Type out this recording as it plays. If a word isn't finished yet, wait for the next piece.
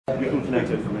You can connect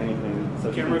it from anything.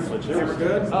 So Camera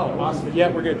good? Oh, awesome. Yeah,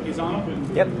 we're good. He's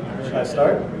on? Yep. Should I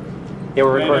start? Yeah,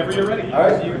 we're Whenever recording. you're ready. All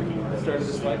right. Started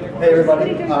this slide deck. Hey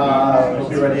everybody,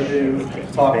 hope you're ready to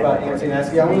talk about ANSI and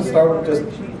ASCII. I want to start with just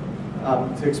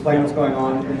to explain what's going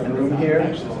on in the room here.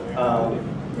 Now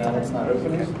that's not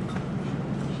open yet.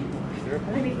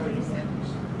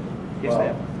 Yes,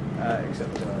 ma'am.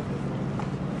 Except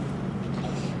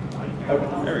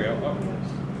There we go.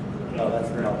 oh, that's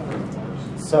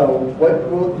not. So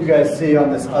what will you guys see on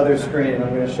this other screen,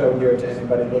 I'm going to show here to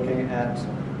anybody looking at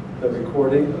the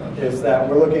recording, is that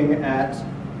we're looking at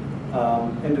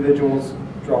individuals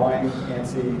drawing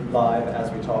ANSI live as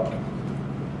we talk.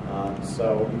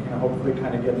 So you can hopefully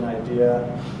kind of get an idea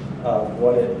of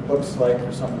what it looks like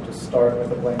for someone to start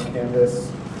with a blank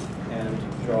canvas and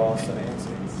draw some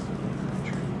ANSIs.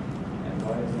 And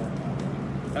why is that?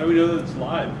 How do we know that it's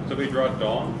live? Somebody draw a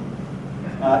dog?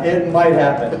 It might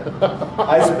happen.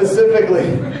 I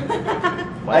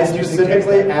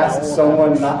specifically asked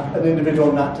someone, an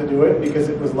individual, not to do it because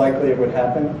it was likely it would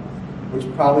happen, which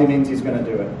probably means he's going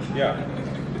to do it. Yeah.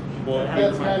 Well,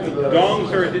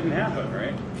 dongs or it didn't happen,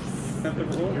 right?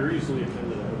 You're easily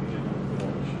offended. I hope you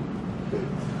didn't.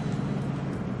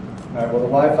 All right. Well, the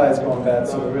Wi-Fi is going bad,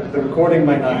 so the recording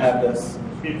might not have this.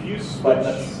 If you switch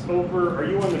over, are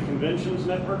you on the conventions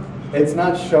network? It's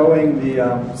not showing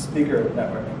the speaker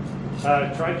networking.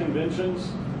 Try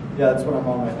conventions. Yeah, that's what I'm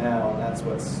on right now, and that's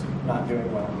what's not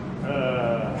doing well.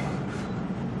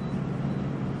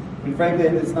 And frankly,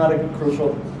 it's not a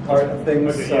crucial part of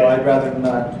things, Okay, so yeah. I'd rather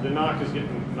not. The knock is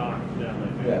getting knocked down. I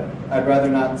think. Yeah, I'd rather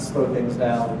not slow things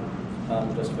down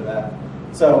just for that.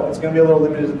 So it's going to be a little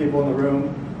limited to people in the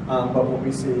room, but what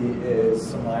we see is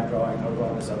some live drawing over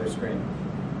on this other screen.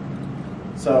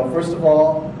 So first of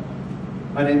all,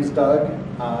 my name is Doug.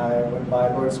 I went by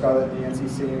Lord Scarlet at the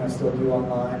NCC, and I still do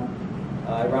online.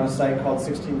 I run a site called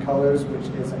 16 Colors, which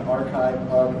is an archive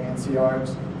of ANSI art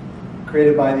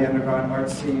created by the underground art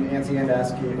scene, ANSI and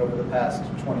ASCII, over the past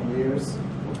 20 years.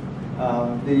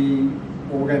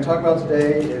 What we're going to talk about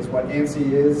today is what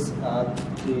ANSI is.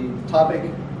 The topic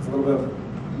is a little bit of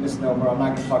a misnomer. I'm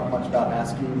not going to talk much about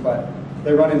ASCII, but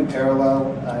they run in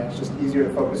parallel. It's just easier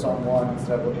to focus on one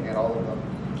instead of looking at all of them.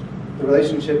 The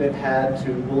relationship it had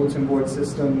to bulletin board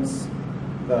systems,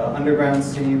 the underground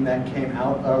scene that came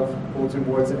out of bulletin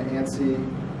boards and ANSI,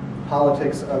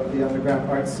 politics of the underground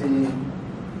art scene.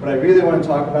 What I really want to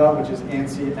talk about, which is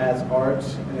ANSI as art,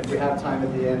 and if we have time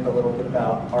at the end, a little bit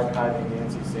about archiving the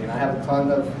ANSI scene. I have a ton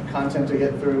of content to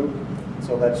get through,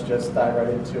 so let's just dive right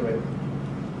into it.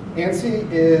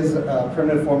 ANSI is a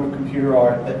primitive form of computer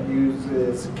art that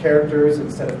uses characters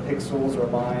instead of pixels or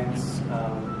lines.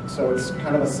 So it's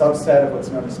kind of a subset of what's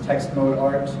known as text mode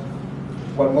art.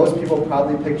 What most people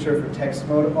probably picture for text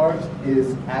mode art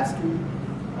is ASCII.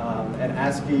 And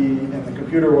ASCII in the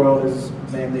computer world is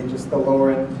mainly just the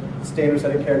lower end standard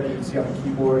set of characters you can see on the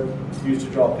keyboard used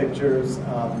to draw pictures.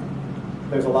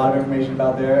 There's a lot of information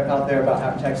out there about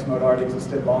how text mode art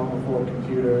existed long before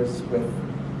computers with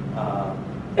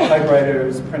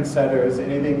typewriters, print setters,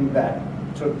 anything that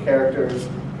took characters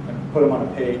and put them on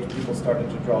a page, people started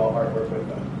to draw artwork with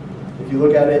them. If you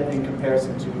look at it in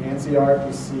comparison to ANSI art,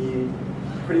 we see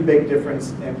a pretty big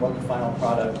difference in what the final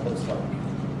product looks like.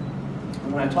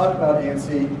 And when I talk about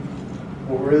ANSI,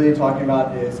 what we're really talking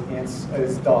about is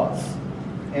DOS.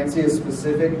 ANSI is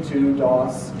specific to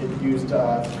DOS. It used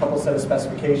a couple set of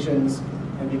specifications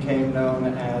and became known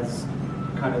as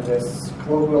kind of this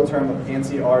colloquial term of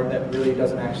ANSI art that really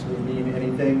doesn't actually mean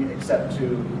anything except to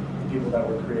the people that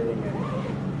were creating it.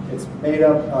 It's made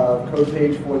up of code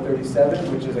page 437,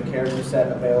 which is a character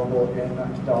set available in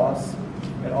DOS.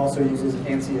 It also uses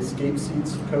ANSI escape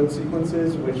code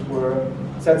sequences, which were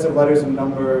sets of letters and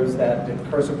numbers that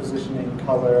did cursor positioning,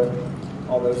 color,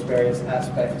 all those various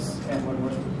aspects. And when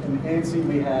we're in ANSI,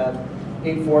 we have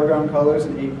 8 foreground colors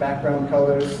and 8 background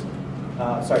colors.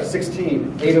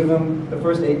 16. 8 of them. The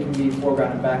first 8 can be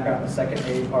foreground and background. The second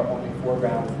 8 are only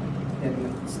foreground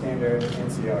in standard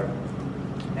ANSI art.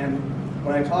 And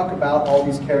when I talk about all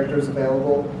these characters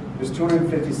available, there's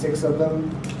 256 of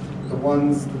them. The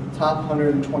top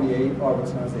 128 are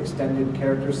what's known as the extended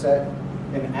character set.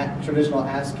 In traditional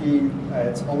ASCII,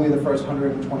 it's only the first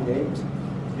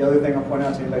 128. The other thing I'll point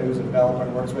out to anybody who's a developer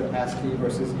and works with ASCII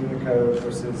versus Unicode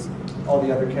versus all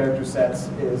the other character sets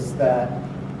is that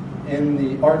in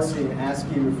the art scene,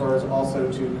 ASCII refers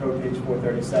also to code page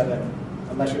 437,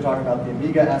 unless you're talking about the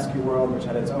Amiga ASCII world, which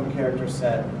had its own character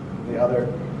set, the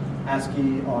other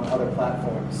ASCII on other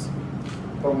platforms.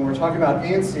 But when we're talking about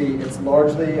ANSI, it's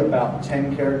largely about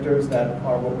 10 characters that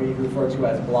are what we refer to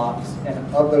as blocks. And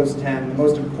of those 10, the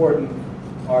most important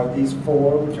are these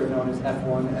four, which are known as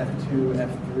F1, F2,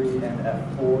 F3, and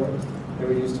F4. They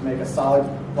were used to make a solid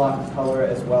block of color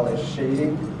as well as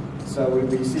shading. So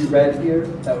when you see red here,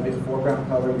 that would be the foreground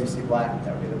color. When you see black,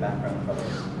 that would be the background color.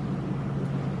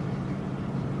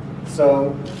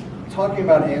 So talking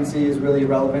about ANSI is really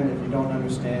irrelevant if you don't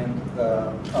understand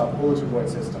the bulletin board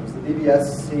systems. The BBS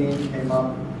scene came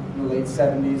up in the late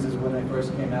 70s is when they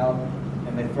first came out,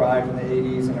 and they thrived in the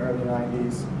 80s and early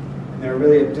 90s. And they're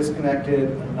really a disconnected,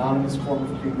 anonymous form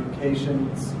of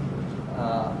communications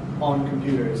on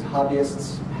computers.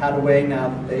 Hobbyists had a way now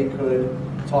that they could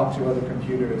talk to other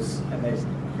computers, and they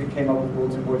came up with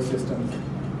bulletin board systems.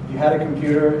 If you had a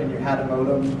computer and you had a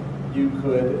modem, you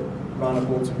could run a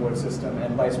bulletin board system,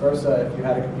 and vice versa. If you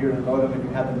had a computer and a modem and you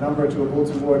had the number to a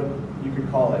bulletin board, you could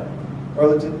call it.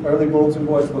 Early bulletin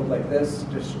boards looked like this,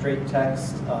 just straight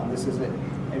text. This is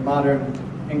a modern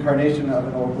incarnation of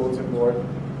an old bulletin board,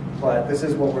 but this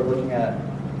is what we're looking at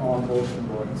on bulletin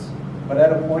boards. But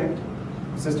at a point,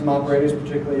 system operators,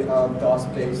 particularly of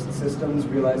DOS-based systems,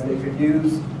 realized they could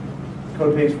use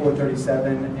code page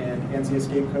 437 and ANSI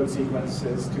escape code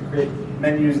sequences to create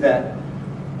menus that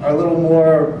are a little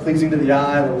more pleasing to the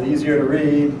eye, a little easier to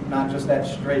read, not just that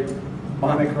straight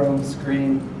monochrome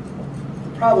screen.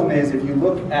 The problem is, if you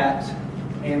look at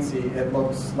ANSI, it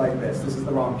looks like this. This is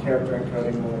the wrong character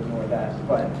encoding, we'll ignore that.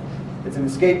 But it's an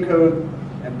escape code,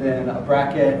 and then a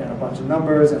bracket, and a bunch of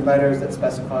numbers and letters that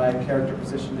specify character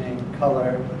positioning,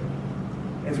 color.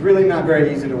 It's really not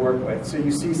very easy to work with. So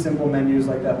you see simple menus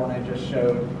like that one I just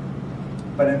showed.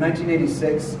 But in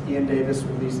 1986, Ian Davis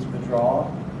released the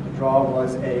Draw. The Draw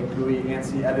was a GUI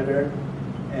ANSI editor,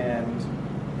 and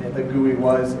the GUI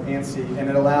was ANSI, and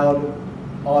it allowed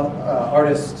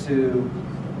artists to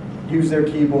use their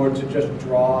keyboard to just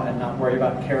draw and not worry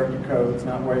about character codes,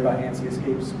 not worry about ANSI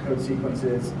escape code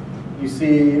sequences. You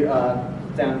see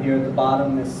down here at the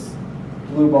bottom this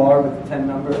blue bar with the 10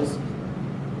 numbers.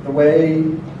 The way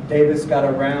Davis got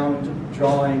around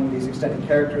drawing these extended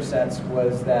character sets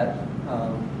was that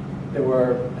there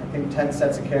were, I think, 10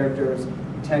 sets of characters,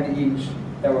 10 each,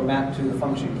 that were mapped to the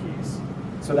function keys.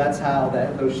 So that's how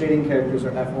those shading characters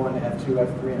are F1, F2,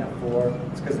 F3, and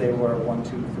F4. It's because they were 1, 2,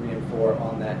 3, and 4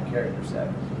 on that character set.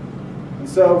 And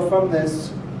so from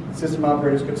this, system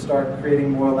operators could start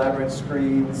creating more elaborate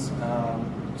screens,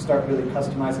 start really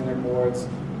customizing their boards.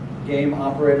 Game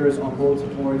operators on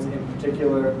bulletin boards in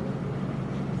particular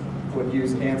would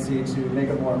use ANSI to make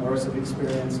a more immersive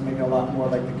experience, make it a lot more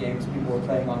like the games people were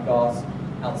playing on DOS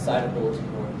outside of bulletin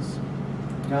boards.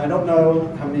 Now, I don't know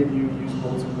how many of you use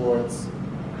bulletin boards.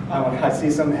 I see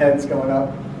some heads going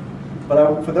up.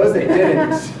 But for those that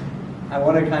didn't, I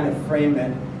want to kind of frame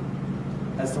it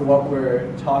as to what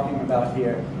we're talking about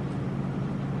here.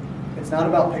 It's not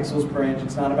about pixels per inch,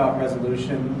 it's not about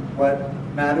resolution. What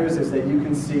matters is that you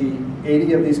can see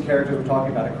 80 of these characters we're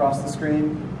talking about across the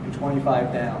screen and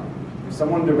 25 down. If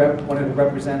someone wanted to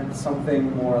represent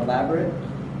something more elaborate,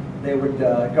 they would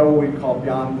go what we call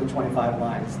beyond the 25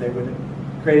 lines. They would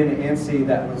create an ANSI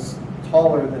that was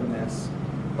taller than this,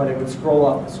 but it would scroll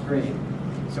off the screen.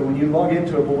 So when you log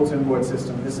into a bulletin board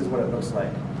system, this is what it looks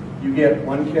like. You get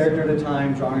one character at a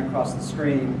time drawing across the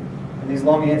screen, and these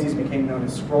long ANSIs became known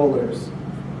as scrollers.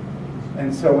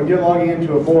 And so when you're logging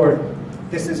into a board,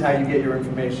 this is how you get your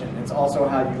information. It's also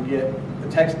how you get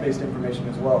the text-based information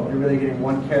as well. You're really getting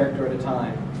one character at a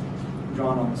time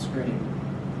drawn on the screen.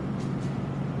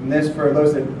 And this, for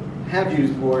those that have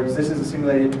used boards, this is a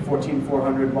simulated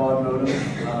 14400 baud modem.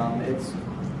 It's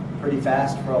pretty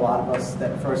fast for a lot of us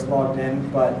that first logged in,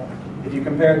 but if you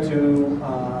compare it to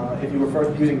if you were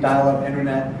first using dial-up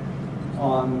internet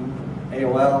on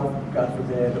AOL, God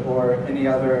forbid, or any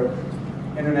other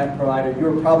internet provider, you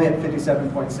were probably at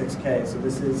 57.6K. So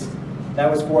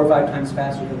that was 4 or 5 times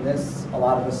faster than this. A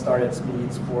lot of us start at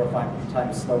speeds 4 or 5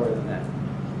 times slower than that.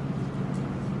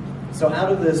 So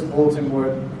out of these bulletin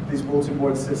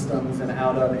board systems and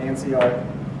out of ANSI art,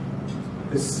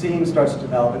 this scene starts to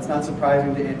develop. It's not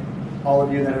surprising to all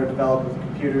of you that are developed with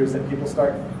computers that people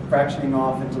start fractioning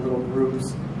off into little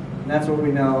groups. And that's what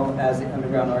we know as the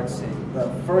underground art scene. The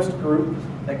first group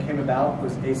that came about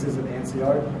was Aces of ANSI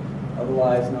Art,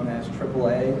 otherwise known as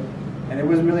AAA. And it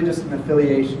was really just an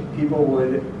affiliation. People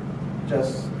would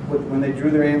just, when they drew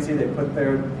their ANSI, they put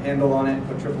their handle on it,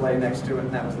 put AAA next to it,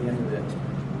 and that was the end of it.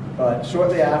 But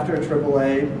shortly after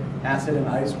AAA, ANSI and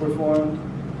ASCII were formed,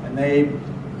 and they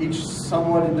each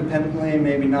somewhat independently,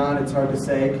 maybe not, it's hard to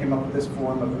say, came up with this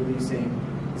form of releasing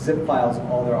zip files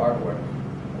of all their artwork.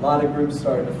 A lot of groups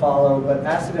started to follow, but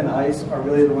ANSI and ASCII are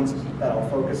really the ones that I'll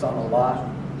focus on a lot.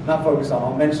 Not focus on,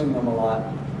 I'll mention them a lot.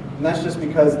 And that's just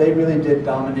because they really did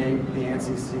dominate the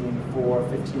ANSI scene for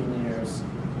 15 years.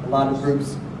 lot of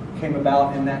groups came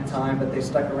about in that time, but they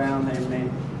stuck around. They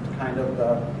remained kind of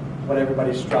what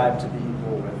everybody strived to be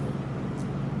equal with.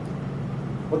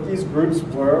 What these groups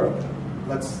were,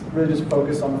 let's really just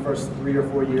focus on the first 3 or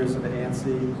 4 years of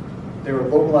ANSI. They were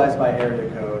localized by area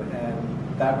code,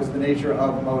 and that was the nature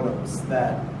of modems,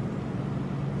 that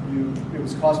it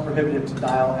was cost prohibitive to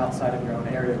dial outside of your own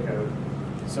area code.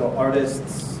 So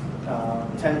artists,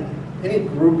 any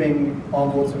grouping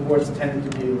on bulletin boards tended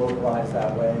to be localized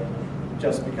that way,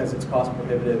 just because it's cost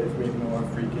prohibitive if we ignore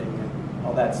freaking and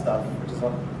all that stuff, which is a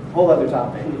whole other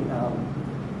topic.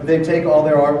 But they'd take all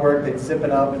their artwork, they'd zip it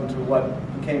up into what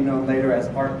became known later as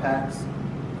art packs.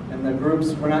 And the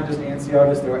groups were not just ANSI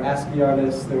artists, they were ASCII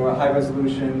artists, they were high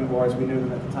resolution, or as we knew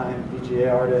them at the time,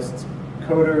 VGA artists,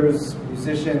 coders,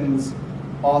 musicians,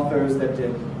 authors that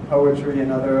did poetry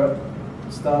and other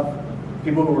stuff,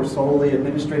 people who were solely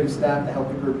administrative staff to help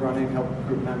the group running, help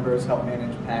group members, help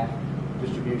manage pack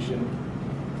distribution.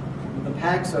 The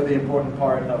packs are the important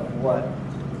part of what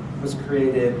was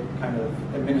created kind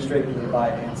of administratively by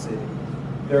ANSI.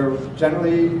 They're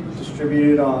generally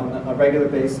distributed on a regular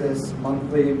basis,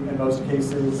 monthly in most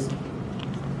cases.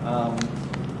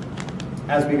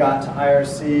 As we got to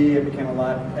IRC, it became a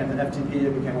lot, and the FTP,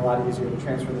 it became a lot easier to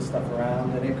transfer this stuff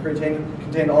around. And it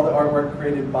contained all the artwork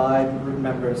created by the group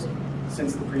members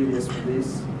since the previous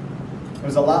release. It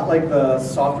was a lot like the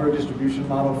software distribution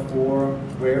model for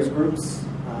wares groups.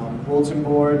 Bulletin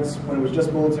boards, when it was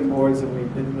just bulletin boards and we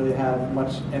didn't really have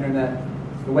much internet,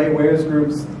 the way wares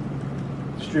groups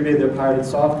distributed their pirated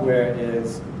software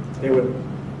is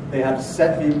they had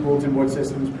set the bulletin board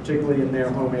systems, particularly in their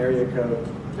home area code.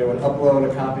 They would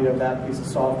upload a copy of that piece of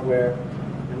software,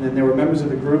 and then there were members of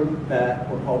the group that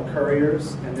were called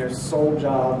couriers, and their sole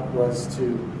job was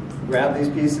to grab these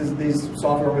pieces, these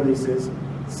software releases,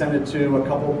 send it to a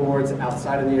couple boards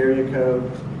outside of the area code,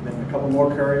 and then a couple more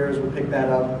couriers would pick that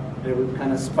up. It would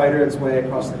kind of spider its way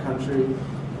across the country.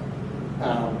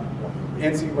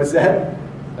 ANSI, what's that?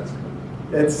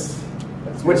 That's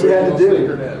what you had to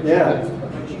do. Yeah.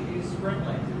 But you use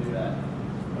Sprint-Link to do that.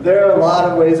 There are a lot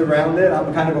of ways around it.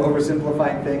 I'm kind of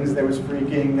oversimplifying things. There was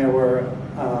freaking, there were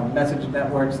message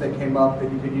networks that came up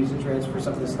that you could use to transfer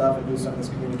some of this stuff and do some of this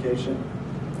communication.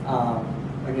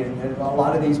 Again, a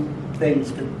lot of these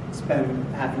things could spend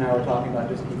half an hour talking about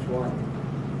just each one.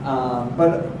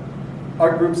 But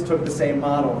our groups took the same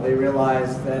model. They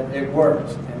realized that it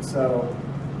worked, and so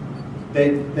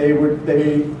they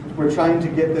were trying to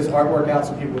get this artwork out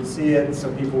so people would see it,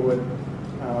 so people would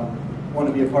want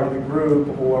to be a part of the group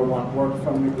or want work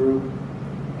from the group.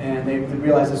 And they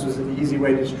realized this was an easy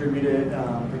way to distribute it,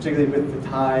 particularly with the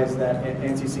ties that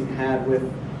ANSI had with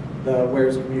the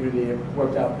wares community. It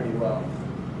worked out pretty well.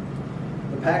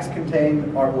 The packs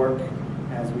contained artwork,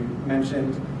 as we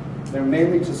mentioned. They're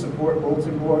mainly to support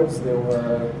bulletin boards. There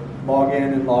were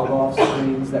login and log off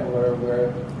screens that were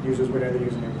where users would enter the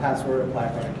username, password, apply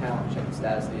for an account, check the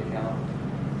status of the account.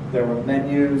 There were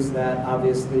menus that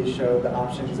obviously showed the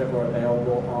options that were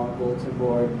available on bulletin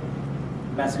board.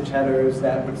 Message headers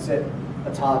that would sit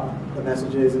atop the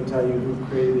messages and tell you who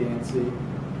created the ANSI.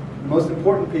 The most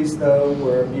important piece, though,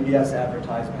 were BBS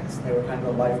advertisements. They were kind of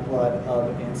the lifeblood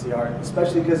of ANSI art,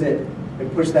 especially because it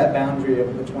pushed that boundary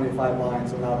of the 25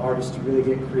 lines, allowed artists to really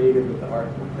get creative with the art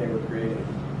that they were creating.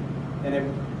 And it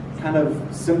kind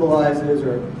of symbolizes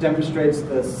or demonstrates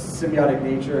the symbiotic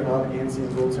nature of ANSI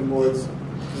and bulletin boards.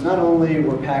 Because not only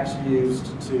were packs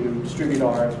used to distribute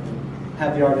art,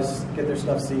 have the artists get their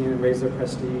stuff seen and raise their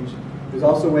prestige, there's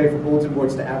also a way for bulletin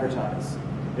boards to advertise.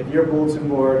 If your bulletin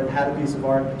board had a piece of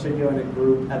art, particularly in a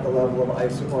group at the level of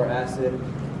ASCII or ASCII,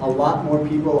 a lot more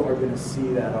people are going to see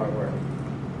that artwork.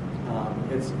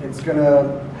 It's going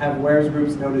to have wares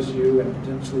groups notice you and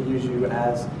potentially use you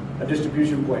as a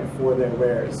distribution point for their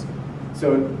wares.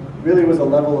 So it really was a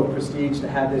level of prestige to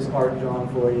have this art drawn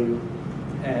for you.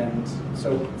 And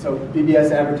so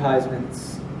BBS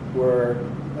advertisements were,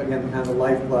 again, kind of the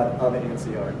lifeblood of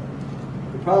ANSI art.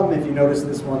 The problem, if you notice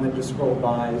this one that just scrolled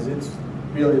by, is it's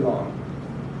really long.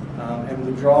 And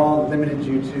the draw limited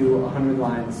you to 100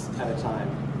 lines at a time.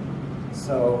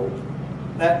 So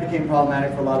that became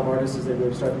problematic for a lot of artists as they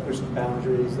really started to push the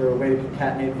boundaries. There were a way to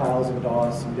concatenate files in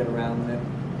DOS and get around it.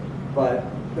 But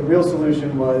the real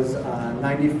solution was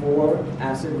 94,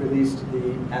 ASCII released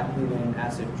the aptly named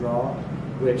ASCII Draw,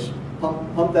 which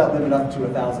pumped that limit up to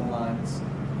 1,000 lines.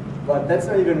 But that's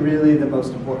not even really the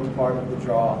most important part of the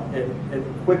draw. It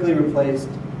quickly replaced,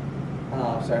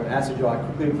 ASCII Draw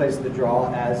quickly replaced the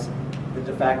draw as the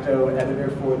de facto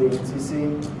editor for the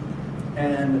NCC.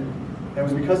 And it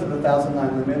was because of the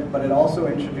 1,000-line limit, but it also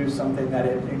introduced something that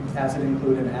ASCII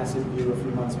included in ASCII View a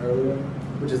few months earlier,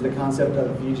 which is the concept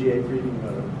of VGA preview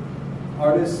mode.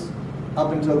 Artists,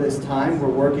 up until this time, were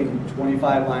working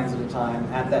 25 lines at a time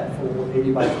at that full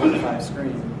 80 by 25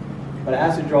 screen. But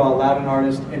ASCII Draw allowed an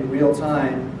artist in real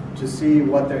time to see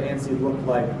what their ANSI looked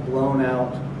like, blown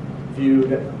out,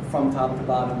 viewed from top to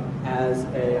bottom as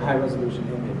a high resolution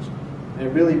image. And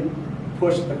it really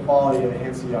pushed the quality of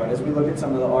ANSI art. As we look at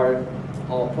some of the art,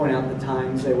 I'll point out the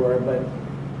times they were, but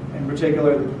in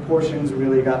particular, the proportions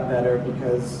really got better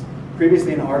because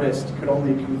previously an artist could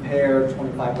only compare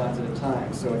 25 lines at a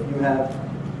time. So if you have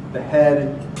the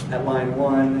head at line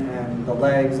 1 and the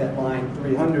legs at line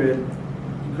 300,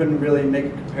 you couldn't really make a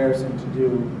comparison to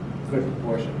do good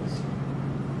proportions.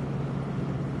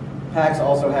 Packs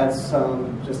also had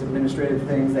some just administrative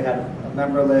things. They had a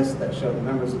member list that showed the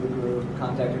members of the group,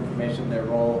 contact information, their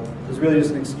role. It was really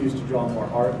just an excuse to draw more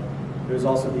art. There was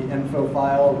also the info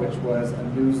file, which was a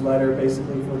newsletter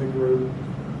basically for the group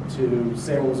to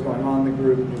say what was going on in the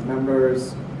group, new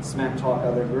members, smack talk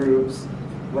other groups,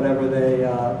 whatever they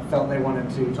felt they wanted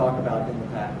to talk about in the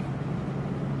pack.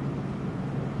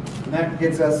 And that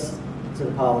gets us to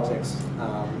the politics.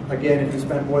 Again, if you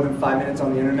spend more than 5 minutes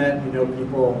on the internet, you know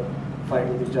people fight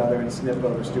with each other and snip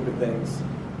over stupid things.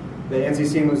 The ANSI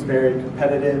scene was very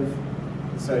competitive.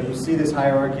 So you see this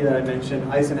hierarchy that I mentioned.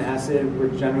 ANSI and ASCII were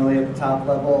generally at the top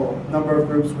level. A number of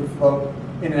groups would float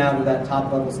in and out of that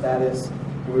top level status.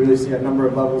 And we really see a number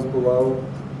of levels below.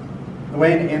 The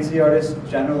way an ANSI artist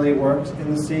generally worked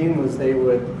in the scene was they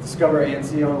would discover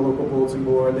ANSI on a local bulletin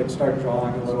board. They'd start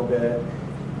drawing a little bit.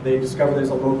 They discover there's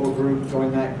a local group,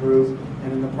 join that group,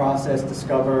 and in the process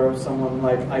discover someone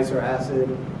like ANSI or ASCII,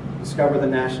 discover the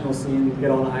national scene,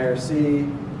 get on IRC,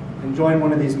 and join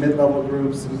one of these mid-level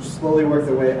groups and slowly work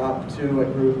their way up to a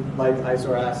group like ANSI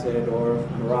or ASCII or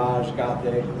Mirage,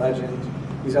 Gothic, Legend,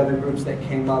 these other groups that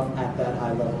came up at that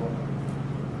high level.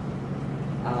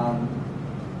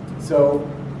 So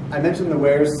I mentioned the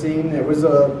wares scene. There was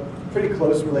a pretty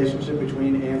close relationship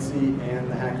between ANSI and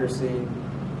the hacker scene.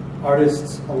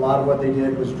 Artists, a lot of what they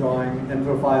did was drawing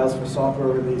info files for software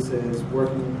releases,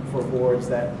 working for boards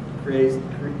that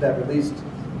released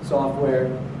software,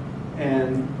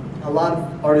 and a lot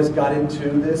of artists got into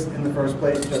this in the first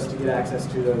place just to get access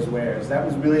to those wares. That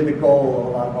was really the goal of a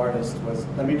lot of artists, was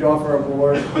let me draw for a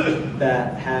board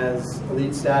that has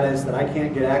elite status that I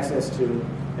can't get access to,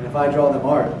 and if I draw them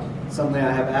art, suddenly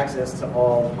I have access to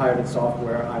all the pirated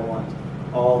software I want,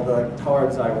 all the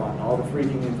cards I want, all the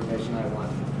freaking information I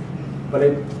want. But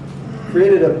it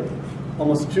created a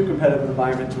almost too competitive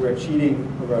environment to where cheating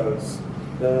arose.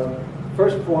 The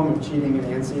first form of cheating in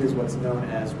ANSI is what's known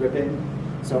as ripping.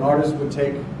 So an artist would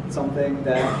take something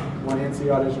that one ANSI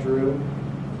artist drew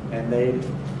and they'd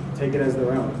take it as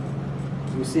their own.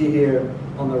 You see here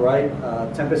on the right,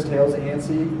 Tempest Tales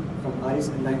ANSI from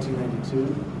ANSI in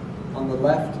 1992. On the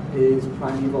left is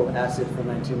Primeval ACID from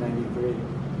 1993.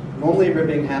 Normally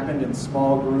ripping happened in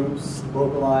small groups,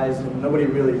 localized, and nobody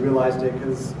really realized it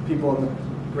because people in the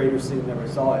greater scene never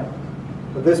saw it.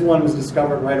 But this one was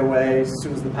discovered right away as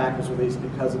soon as the pack was released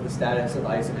because of the status of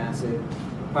ANSI and ASCII.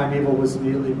 Primeval was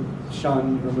immediately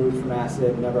shunned, removed from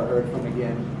ASCII, never heard from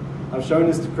again. I was showing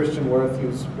this to Christian Worth,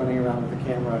 who's running around with the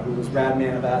camera, who was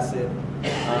Radman of ASCII.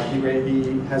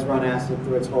 He has run ASCII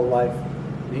through its whole life.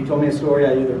 And he told me a story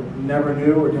I either never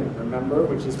knew or didn't remember,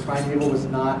 which is Primeval was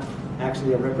not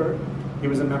actually a ripper. He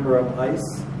was a member of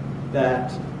ACII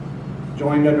that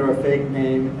joined under a fake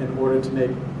name in order to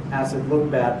make ASCII look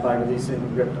bad by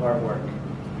releasing ripped artwork.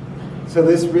 So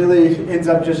this really ends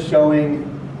up just showing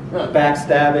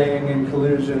backstabbing and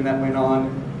collusion that went on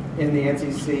in the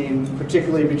ANSI scene,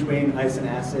 particularly between ANSI and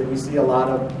ASCII. We see a lot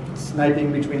of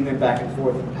sniping between them back and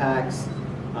forth in packs.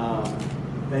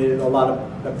 They did a lot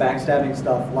of the backstabbing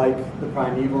stuff like the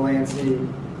Primeval ANSI,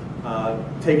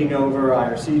 taking over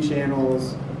IRC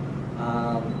channels,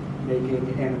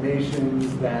 making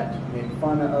animations that make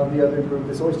fun of the other group.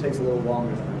 This always takes a little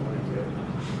longer than I wanted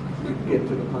to get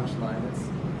to the punchline. It's,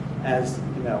 as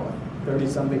you know, a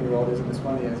 30-something-year-old isn't as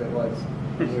funny as it was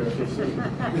when we were 15.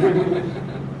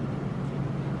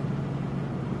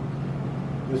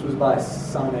 This was by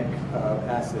Sonic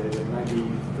ACID in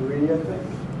 '93, I think.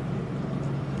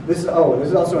 This is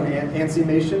also an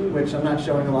ANSI-mation, which I'm not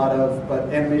showing a lot of, but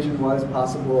animation was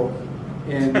possible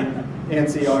in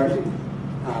ANSI art.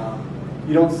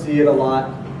 You don't see it a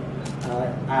lot.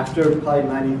 After probably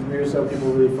 '93 or so,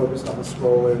 people really focused on the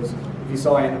scrollers. If you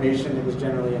saw animation, it was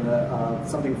generally in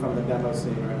something from the demo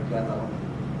scene or in a demo.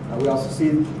 We also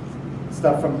see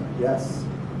stuff from, yes?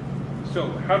 So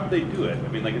how did they do it? I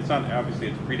mean, like, it's not, obviously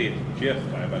it predates GIF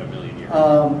by about 1 million years.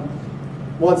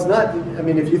 Well, it's not, I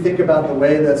mean, if you think about the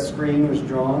way the screen was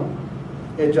drawn,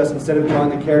 it just, instead of drawing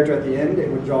the character at the end, it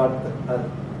would draw it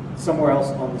somewhere else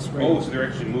on the screen. Oh, so they're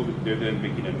actually moving, they're then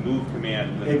making a move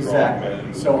command. And then draw Exactly. command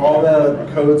and So move all command.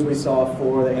 the codes we saw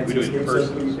for the We ANSI do it in escape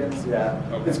cursive. sequence, yeah.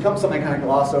 Okay. It's something I kind of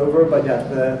gloss over, but yeah,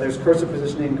 there's cursor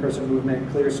positioning, cursor movement,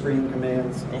 clear screen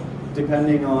commands. Oh.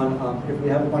 Depending on, if we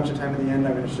have a bunch of time at the end,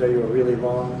 I'm going to show you a really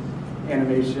long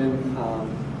animation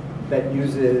that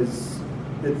uses,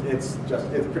 it's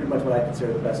pretty much what I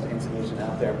consider the best animation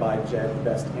out there by Jed, the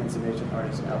best animation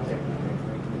artist out there.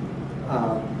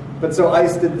 But so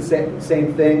ICE did the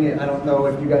same thing. I don't know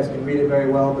if you guys can read it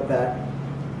very well, but that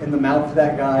in the mouth of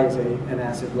that guy is an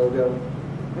ASCII logo.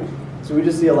 So we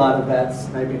just see a lot of that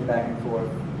sniping back and forth.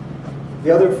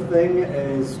 The other thing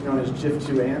is known as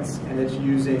GIF2ANS, and it's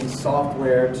using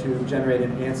software to generate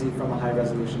an ANSI from a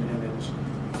high-resolution image.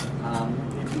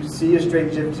 If you see a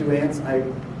straight GIF2ANS,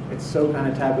 it's so kind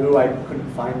of taboo, I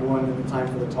couldn't find one in the time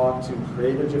for the talk to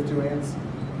create a GIF2ANS,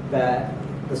 that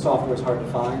the software is hard to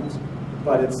find.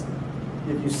 But if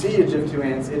you see a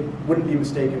GIF2ANS, it wouldn't be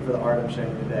mistaken for the art I'm showing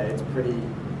you today. It's pretty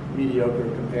mediocre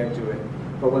compared to it.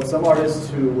 But what some artists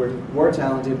who were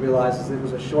talented realized is it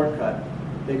was a shortcut.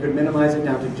 They could minimize it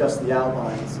down to just the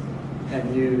outlines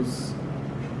and use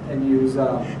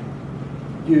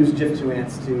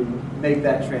GIF2ANS to make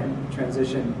that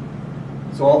transition.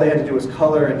 So all they had to do was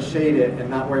color and shade it and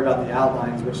not worry about the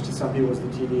outlines, which to some people was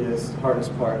the tedious,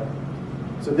 hardest part.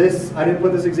 So this, I didn't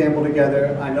put this example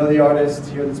together. I know the artist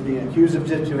here that's being accused of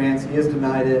GIF2ANS. He has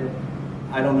denied it.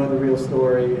 I don't know the real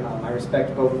story. I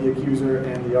respect both the accuser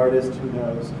and the artist, who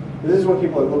knows. This is what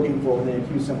people are looking for when they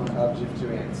accuse someone of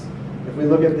GIF2ANS. If we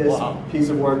look at this piece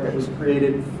of work that was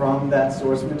created from that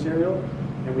source material,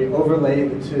 and we overlay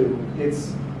the two,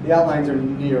 the outlines are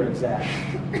near exact.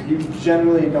 You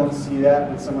generally don't see that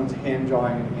when someone's hand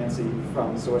drawing an ANSI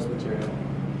from the source material.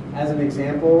 As an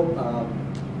example,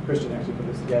 Christian actually put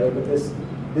this together, but this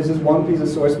is one piece of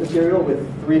source material with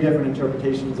 3 different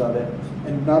interpretations of it,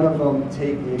 and none of them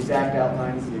take the exact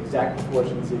outlines, the exact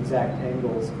proportions, the exact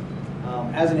angles.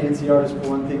 As an ANSI artist, for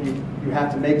one thing, you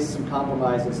have to make some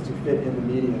compromises to fit in the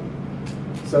medium.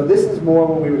 So this is more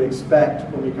what we would expect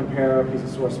when we compare a piece of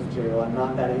source material, and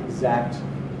not that exact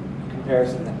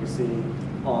comparison that we see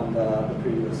on the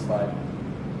previous slide.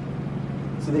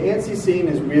 So the ANSI scene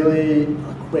is really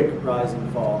a quick rise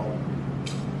and fall.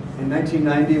 In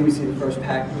 1990, we see the first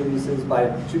pack releases. By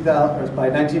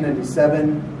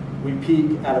 1997, we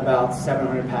peak at about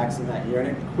 700 packs in that year, and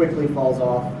it quickly falls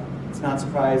off. It's not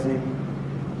surprising.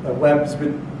 The web's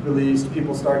been released.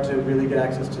 People start to really get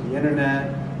access to the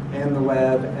internet and the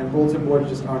web, and bulletin boards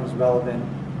just aren't as relevant.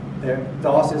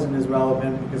 DOS isn't as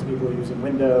relevant because people are using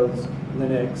Windows,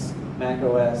 Linux, Mac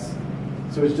OS.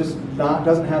 So it's just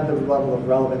doesn't have the level of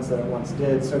relevance that it once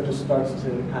did, so it just starts to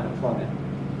kind of plummet.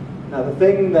 Now the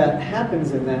thing that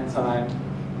happens in that time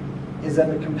is that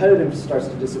the competitive starts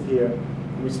to disappear,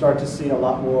 and we start to see a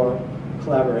lot more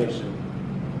collaboration.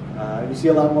 You see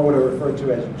a lot more what are referred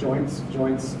to as joints.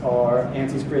 Joints are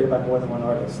ANSIs created by more than one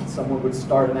artist. Someone would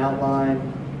start an outline,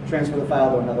 transfer the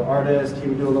file to another artist, he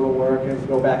would do a little work, and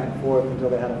go back and forth until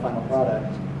they had a final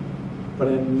product. But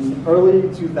in early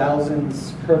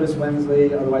 2000s, Curtis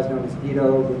Wensley, otherwise known as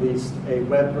Ito, released a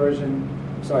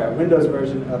Windows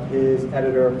version of his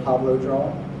editor, Pablo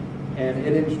Draw, and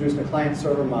it introduced a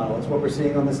client-server model. It's what we're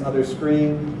seeing on this other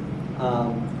screen.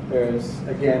 There's,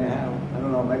 again, I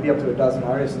don't know, it might be up to a dozen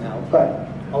artists now, but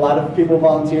a lot of people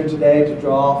volunteered today to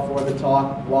draw for the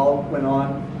talk while it went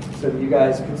on, so that you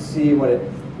guys could see what it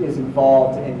is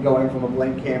involved in going from a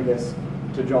blank canvas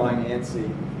to drawing ANSI.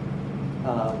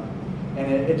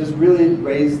 And it just really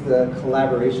raised the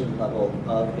collaboration level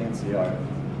of ANSI art.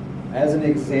 As an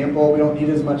example, we don't need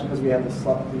as much because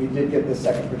we did get the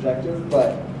second projector,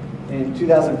 but in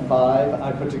 2005,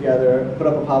 I put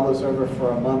up a Pablo server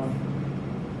for a month,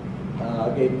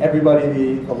 gave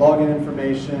everybody the login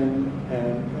information,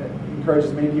 and encouraged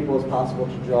as many people as possible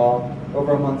to draw.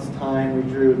 Over a month's time, we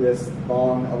drew this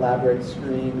long, elaborate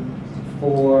screen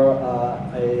for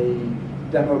a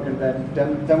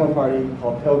demo party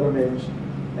called Pilgrimage,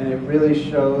 and it really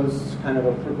shows kind of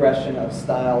a progression of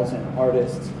styles and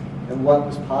artists and what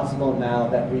was possible now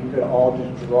that we could all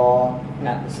just draw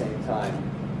at the same time.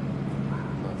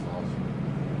 That's awesome.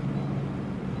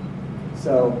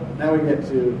 So now we get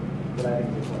to what I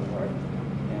think is one word,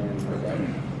 and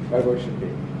right where it should be,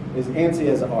 is ANSI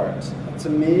as art. To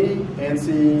me,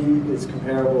 ANSI is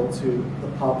comparable to the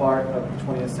pop art of the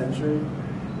 20th century.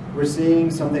 We're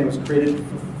seeing something that was created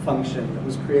for function, that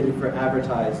was created for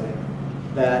advertising,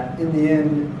 that in the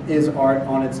end is art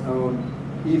on its own,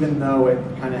 even though it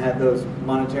kind of had those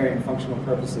monetary and functional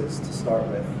purposes to start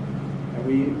with. And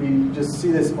And we just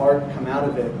see this art come out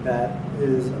of it that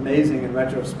is amazing in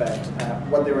retrospect at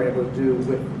what they were able to do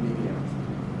with the medium.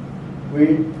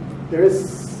 There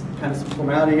is kind of some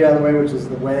formality to get out of the way, which is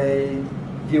the way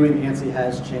viewing ANSI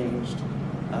has changed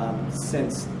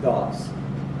since DOS.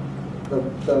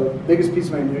 The biggest piece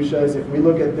of minutia is if we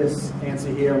look at this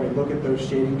ANSI here and we look at those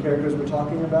shading characters we're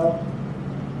talking about,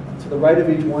 to the right of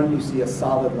each one you see a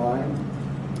solid line.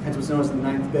 Hence what's known as the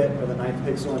 9th bit or the 9th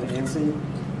pixel in ANSI.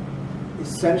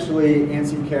 Essentially,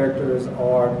 ANSI characters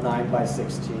are 9 by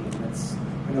 16. It's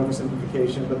an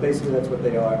oversimplification, but basically that's what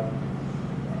they are.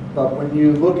 But when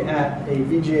you look at a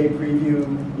VGA preview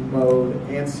mode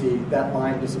ANSI, that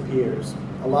line disappears.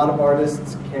 A lot of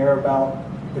artists care about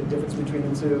the difference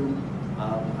between the two.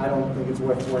 I don't think it's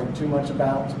worth worrying too much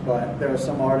about, but there are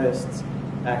some artists,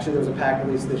 actually there was a pack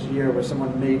release this year where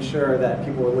someone made sure that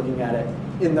people were looking at it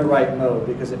in the right mode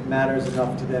because it matters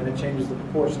enough to them. It changes the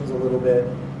proportions a little bit.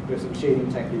 There's some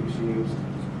shading techniques used.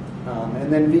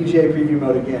 And then VGA preview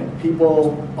mode again.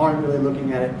 People aren't really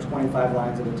looking at it 25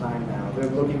 lines at a time now. They're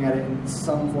looking at it in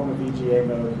some form of VGA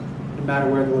mode, no matter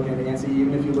where they're looking at the ANSI.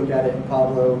 Even if you look at it in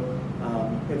Pablo,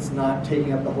 it's not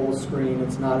taking up the whole screen.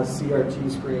 It's not a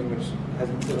CRT screen, which has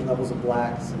different levels of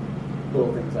blacks and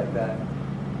little things like that.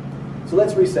 So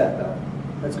let's reset though.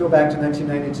 Let's go back to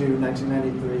 1992,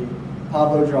 1993.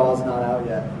 Pablo Draw is not out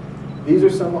yet. These are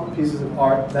some pieces of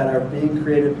art that are being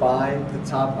created by the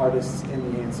top artists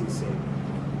in the ANSI scene.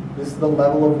 This is the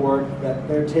level of work that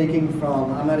they're taking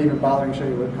from, I'm not even bothering to show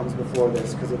you what comes before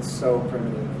this because it's so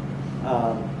primitive.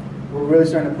 We're really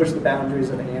starting to push the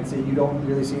boundaries of ANSI. You don't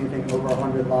really see anything over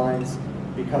 100 lines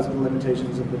because of the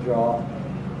limitations of the draw.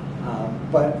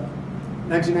 But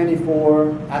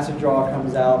 1994, Acid Draw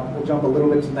comes out. We'll jump a little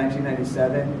bit to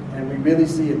 1997, and we really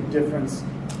see a difference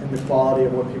in the quality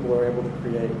of what people are able to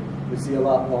create. We see a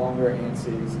lot longer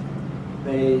ANSIs.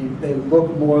 They look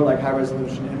more like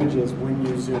high-resolution images when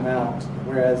you zoom out,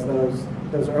 whereas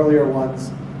those earlier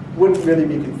ones wouldn't really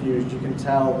be confused. You can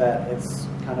tell that it's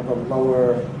kind of a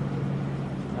lower,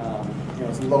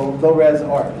 it's low-res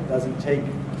art. It doesn't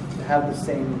have the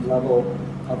same level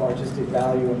of artistic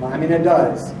value in mind. I mean, it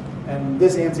does. And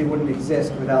this ANSI wouldn't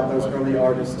exist without those early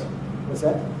artists. What's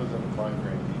that? Those are the fine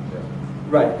grain detail.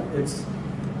 Right.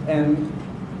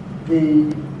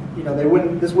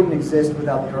 This wouldn't exist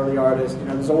without the early artists.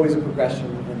 There's always a progression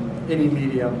in any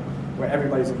medium where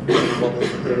everybody's improving what was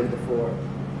created before.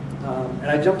 And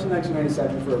I jumped to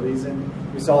 1997 for a reason.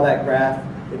 We saw that graph.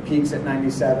 It peaks at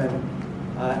 97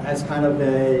 as kind of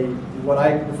what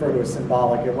I refer to as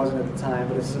symbolic. It wasn't at the time,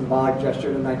 but a symbolic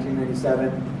gesture to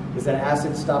 1997 is that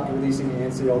Acid stopped releasing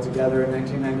ANSI altogether in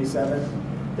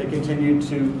 1997. They continued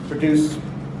to produce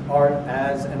art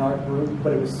as an art group,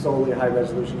 but it was solely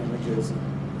high-resolution images.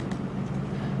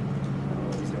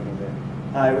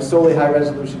 It was solely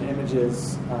high-resolution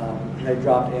images. They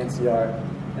dropped ANSI art,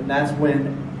 and that's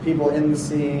when people in the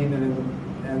scene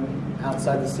and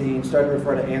outside the scene started to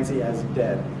refer to ANSI as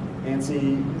dead.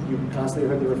 ANSI, you constantly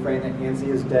heard the refrain that ANSI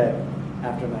is dead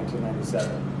after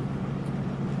 1997.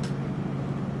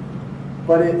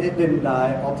 But it didn't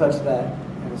die. I'll touch that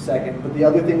in a second. But the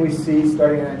other thing we see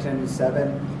starting in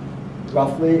 1997,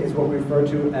 roughly, is what we refer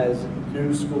to as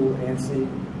new school ANSI.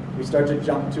 We start to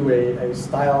jump to a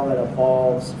style that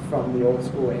evolves from the old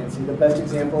school ANSI. The best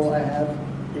example I have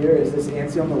here is this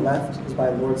ANSI on the left is by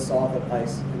Lord Soth at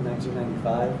ICE in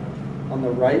 1995. On the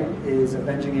right is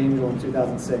Avenging Angel in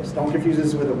 2006. Don't confuse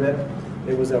this with a rip.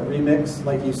 It was a remix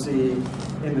like you see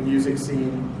in the music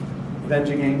scene.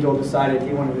 Avenging Angel decided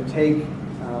he wanted to take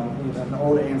an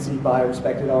old ANSI by a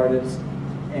respected artist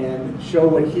and show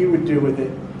what he would do with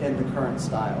it in the current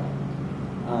style.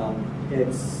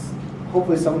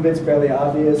 Hopefully some of it's fairly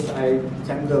obvious. I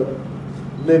tend to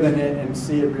live in it and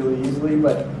see it really easily,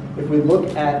 but if we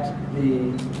look at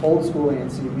the old school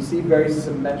ANSI, we see very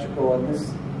symmetrical, and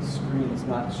this screen is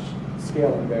not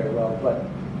scaling very well, but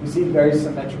we see very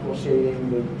symmetrical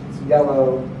shading. It's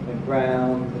yellow and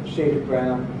brown and shaded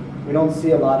brown. We don't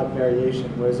see a lot of variation,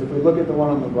 whereas if we look at the one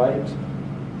on the right,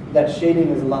 that shading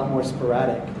is a lot more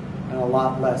sporadic and a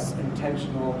lot less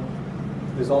intentional.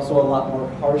 There's also a lot more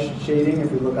harsh shading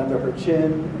if we look under her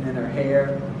chin and in her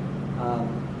hair.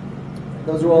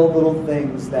 Those are all little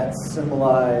things that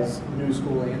symbolize new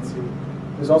school ANSI.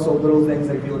 There's also little things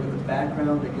that if you look at the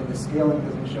background, again, the scaling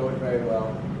doesn't show it very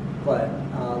well. But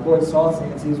Lord Soth's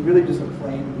ANSI is really just a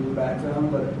plain blue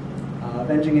background, but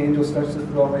Avenging Angel starts to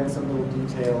throw in some little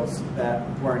details that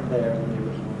weren't there in the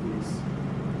original piece.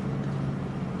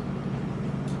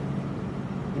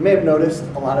 You may have noticed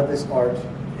a lot of this art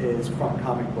is from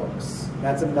comic books.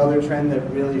 That's another trend that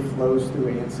really flows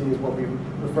through ANSI, is what we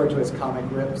refer to as comic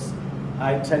rips.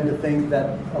 I tend to think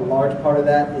that a large part of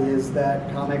that is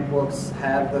that comic books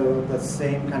have the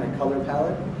same kind of color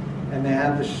palette, and they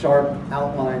have the sharp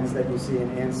outlines that you see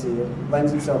in ANSI. It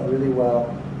lends itself really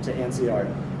well to ANSI art.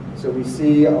 So we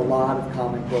see a lot of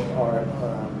comic book art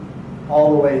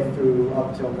all the way through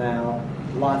up till now,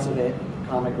 lots of it,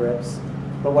 comic rips.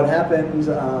 But what happened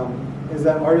is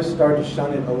that artists started to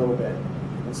shun it a little bit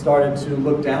and started to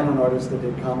look down on artists that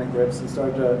did comic rips and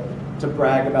started to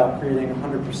brag about creating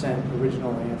 100%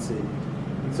 original ANSI.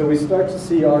 And so we start to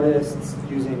see artists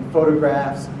using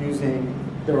photographs, using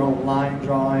their own line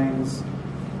drawings,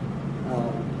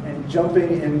 and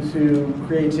jumping into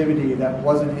creativity that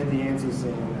wasn't in the ANSI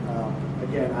scene.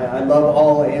 Again, I love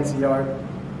all ANSI art,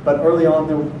 but early on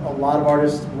a lot of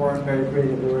artists weren't very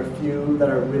creative. There were a few that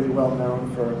are really well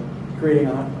known for creating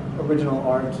original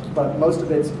art, but most of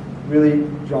it's really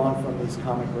drawn from these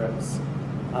comic rips.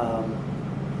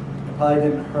 It probably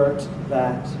didn't hurt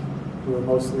that we were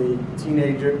mostly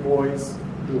teenager boys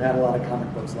who had a lot of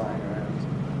comic books lying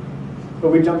around.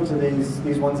 But we jump to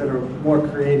these ones that are more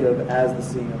creative as the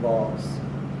scene evolves.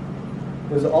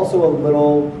 There's also a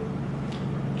little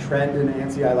trend in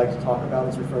ANSI I like to talk about.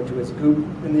 It's referred to as goop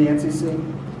in the ANSI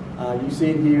scene. You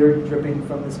see it here dripping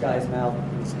from this guy's mouth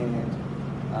in his hand.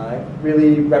 It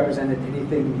really represented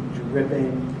anything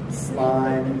dripping,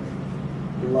 slime,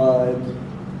 blood,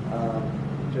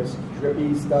 just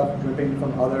drippy stuff dripping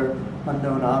from other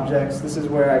unknown objects. This is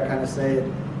where I kind of say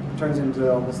it turns into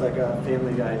almost like a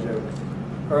Family Guy joke.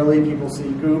 Early people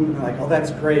see goop and they're like, oh, that's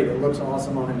great. It looks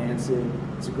awesome on an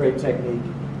ANSI. It's a great technique.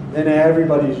 Then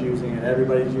everybody's using it.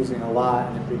 Everybody's using it a lot,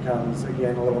 and it becomes,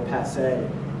 again, a little passé.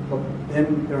 But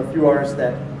then there are a few artists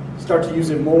that start to use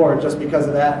it more just because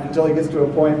of that until it gets to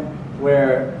a point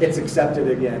where it's accepted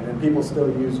again, and people still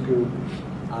use goop.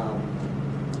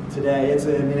 Today,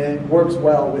 it works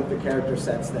well with the character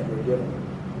sets that you're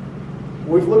given.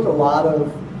 We've looked at a lot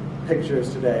of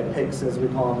pictures today, pics as we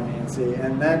call them in ANSI,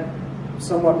 and that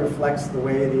somewhat reflects the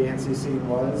way the ANSI scene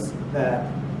was, that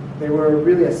they were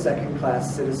really a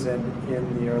second-class citizen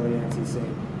in the early ANSI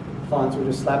scene. Fonts were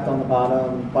just slapped on the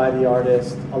bottom by the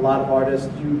artist. A lot of artists,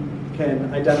 you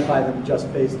can identify them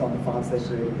just based on the fonts they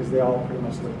created because they all pretty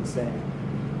much look the same.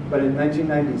 But in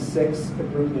 1996, a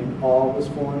group named All was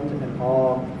formed, and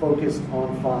All focused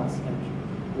on fonts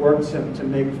and worked to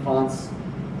make fonts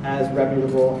as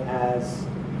reputable as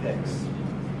pics.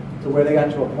 To where they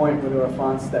got to a point where there were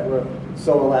fonts that were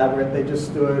so elaborate they just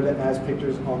stood as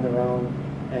pictures on their own,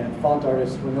 and font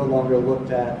artists were no longer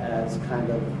looked at as kind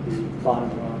of the bottom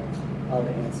rung of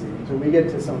ANSI. So we get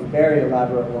to some very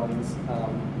elaborate ones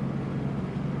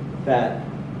that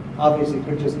obviously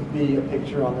could just be a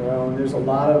picture on their own. There's a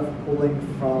lot of pulling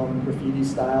from graffiti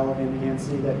style in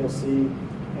ANSI that you'll see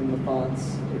in the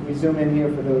fonts. If we zoom in here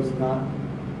for those not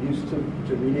used to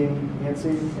reading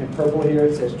ANSI, in purple here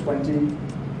it says 20,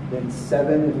 then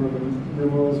 7 in Roman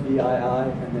numerals, VII,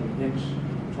 and then inch.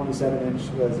 27-inch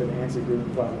was an ANSI group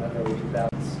from the early 2000s.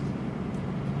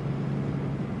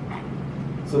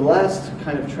 So the last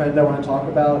kind of trend I want to talk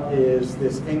about is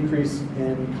this increase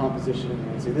in composition in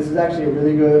ANSI. This is actually a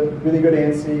really good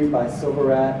ANSI by Silver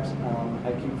Rat.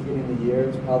 I keep forgetting the year.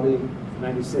 It's probably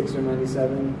 96 or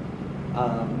 97.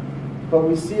 But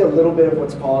we see a little bit of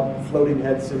what's called floating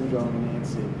head syndrome in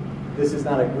ANSI. This is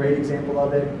not a great example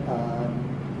of it.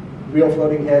 Real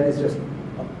floating head is just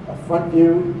a front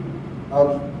view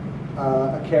of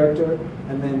a character,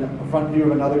 and then a front view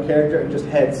of another character, and just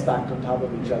heads stacked on top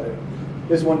of each other.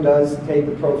 This one does take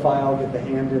the profile, get the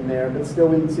hand in there, but still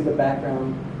we can see the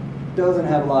background doesn't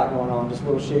have a lot going on, just a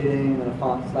little shading and a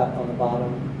font slapped on the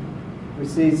bottom. We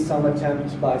see some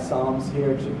attempt by Psalms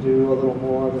here to do a little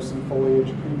more. There's some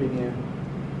foliage creeping in.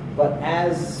 But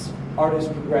as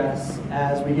artists progress,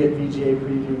 as we get VGA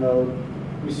preview mode,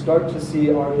 we start to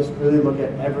see artists really look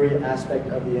at every aspect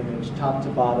of the image, top to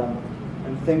bottom,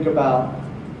 and think about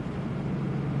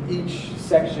each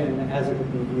section as it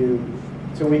would be viewed.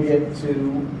 So we get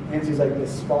to ANSIs like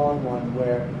this Spawn one,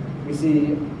 where we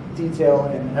see detail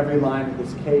in every line of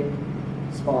this cape,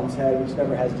 Spawn's head, which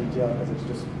never has detail because it's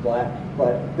just black.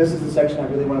 But this is the section I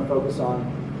really want to focus on.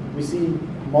 We see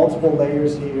multiple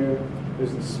layers here.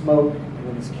 There's the smoke, and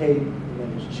then his cape, and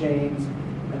then his chains.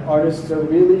 And artists are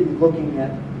really looking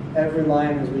at every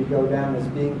line as we go down as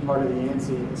being part of the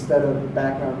ANSI instead of the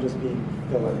background just being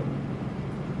filler.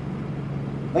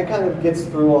 That kind of gets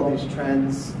through all these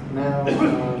trends. Now,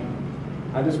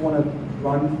 I just want to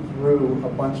run through a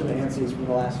bunch of ANSIs from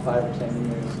the last 5 or 10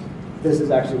 years. This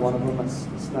is actually one of them. I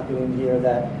snuck it in here.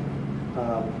 That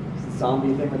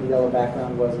zombie thing with the yellow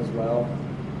background was as well.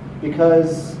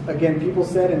 Because, again, people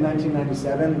said in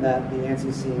 1997 that the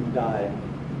ANSI scene died.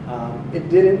 It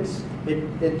didn't.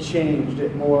 It changed.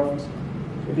 It morphed.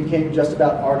 It became just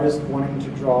about artists wanting to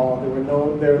draw.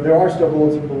 There are still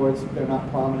bulletin boards. They're not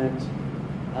prominent.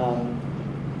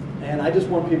 And I just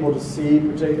want people to see,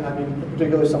 in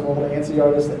particular some old ANSI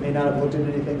artists that may not have looked at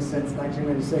anything since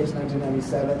 1996,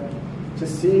 1997, to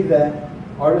see that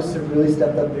artists have really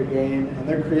stepped up their game and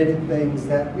they're creating things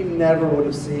that we never would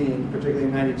have seen, particularly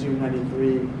in 92,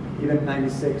 93, even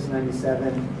 96,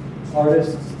 97.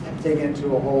 Artists have taken it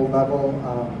to a whole level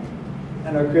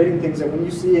and are creating things that when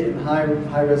you see it in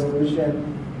high resolution,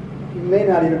 you may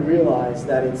not even realize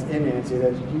that it's in ANSI,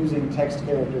 that it's using text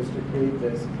characters to create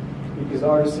this, because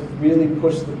artists have really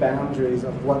pushed the boundaries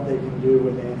of what they can do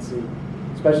with ANSI,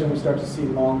 especially when we start to see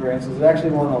longer ANSIs. There's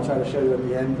actually one I'll try to show you at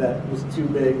the end that was too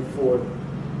big for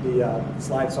the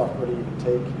slide software to even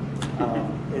take.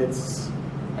 It's,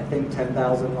 I think,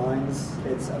 10,000 lines.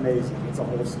 It's amazing. It's a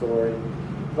whole story.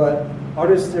 But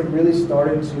artists have really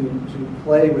started to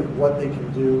play with what they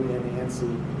can do in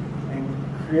ANSI and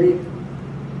create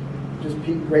just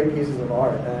great pieces of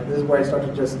art. This is where I start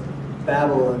to just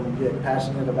babble and get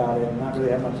passionate about it and not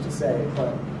really have much to say.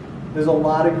 But there's a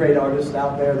lot of great artists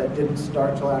out there that didn't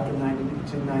start till after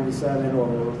 1997 or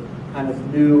were kind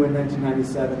of new in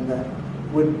 1997 that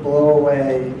would blow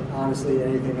away, honestly,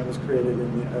 anything that was created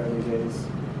in the early days.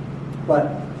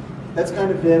 But that's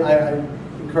kind of it. I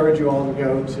encourage you all to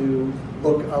go to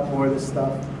look up more of this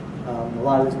stuff. A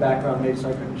lot of this background made so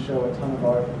I couldn't show a ton of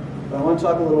art. But I want to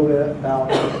talk a little bit about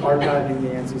archiving the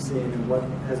ANSI scene and what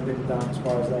has been done as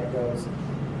far as that goes.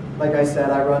 Like I said,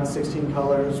 I run 16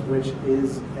 Colors, which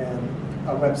is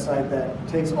a website that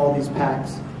takes all these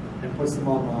packs and puts them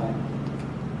online.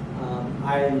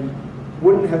 I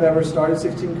wouldn't have ever started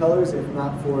 16 Colors if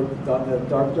not for the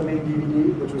Dark Domain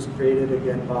DVD, which was created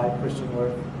again by Christian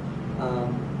Worth,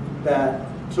 that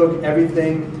took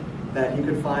everything that he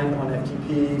could find on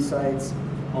FTP sites,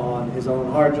 on his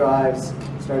own hard drives,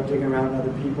 started digging around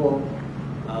other people,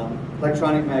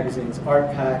 electronic magazines, art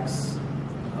packs,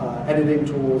 editing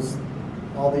tools,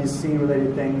 all these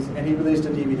scene-related things, and he released a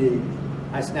DVD.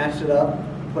 I snatched it up,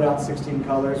 put out 16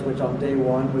 Colors, which on day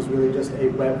one was really just a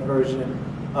web version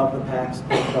of the packs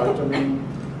in Dark Domain,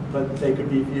 but they could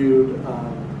be viewed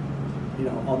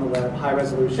on the web, high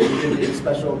resolution. You didn't need a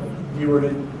special viewer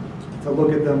to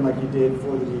look at them like you did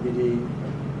for the DVD.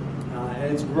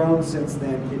 And it's grown since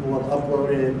then. People have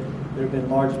uploaded. There have been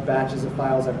large batches of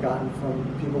files I've gotten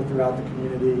from people throughout the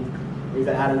community. We've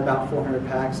added about 400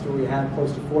 packs, so we have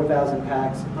close to 4,000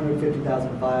 packs,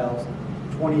 150,000 files,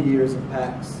 20 years of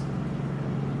packs.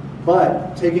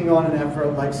 But taking on an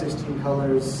effort like 16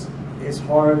 Colors is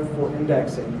hard for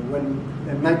indexing. When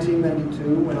in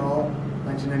 1992,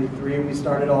 1993, when we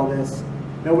started all this,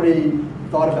 nobody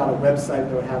thought about a website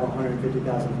that would have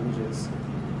 150,000 images.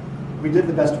 We did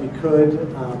the best we could.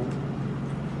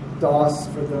 DOS,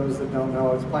 for those that don't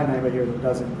know, it's probably not anybody here that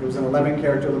doesn't. It was an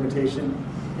 11-character limitation,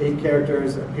 8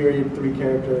 characters, a period, 3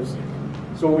 characters.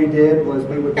 So what we did was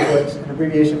we would put an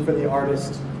abbreviation for the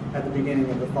artist at the beginning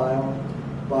of the file.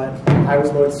 But I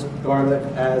was Lord Scarlet.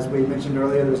 As we mentioned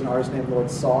earlier, there's an artist named Lord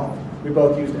Soth. We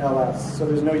both used LS, so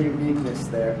there's no uniqueness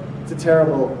there. It's a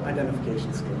terrible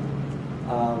identification scheme.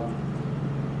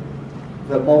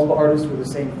 The multiple artists were the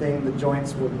same thing. The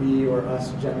joints were we or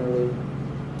us generally.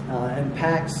 And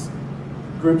packs,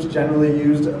 groups generally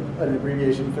used an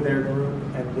abbreviation for their group,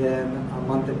 and then a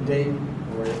month and date,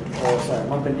 or sorry, a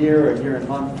month and year, or a year and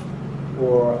month,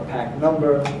 or a pack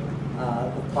number.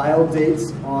 The file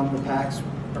dates on the packs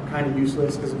are kind of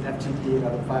useless because of FTP and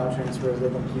other file transfers. They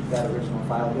don't keep that original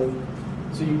file date.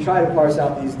 So you try to parse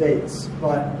out these dates,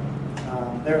 but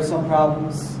there are some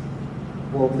problems.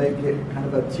 We'll make it kind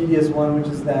of a tedious one,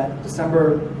 which is that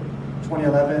December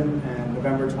 2011 and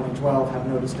November 2012 have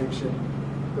no distinction.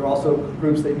 There are also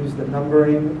groups that use the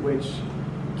numbering, which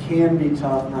can be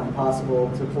tough, not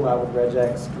impossible, to pull out with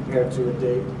regex compared to a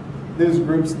date. There's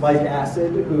groups like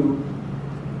ACID who,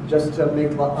 just to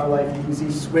make our life easy,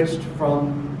 switched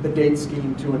from the date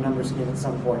scheme to a number scheme at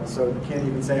some point. So you can't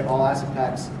even say all ACID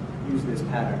packs use this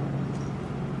pattern.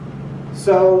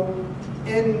 So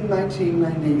in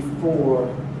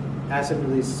 1994, ACID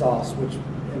released SAUCE, which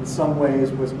in some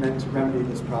ways was meant to remedy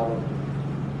this problem.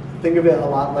 Think of it a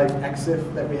lot like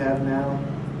EXIF that we have now.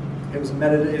 It was a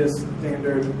metadata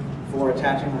standard for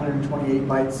attaching 128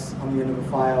 bytes on the end of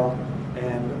a file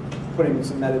and putting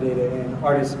some metadata in,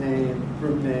 artist name,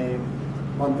 group name,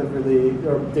 month of release,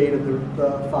 or date of the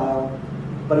file.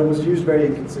 But it was used very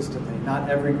inconsistently. Not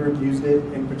every group used it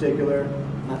in particular.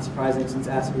 Not surprising since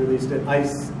ASCII released it.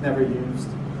 ICE never used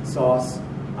SAUCE.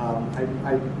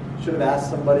 I should have asked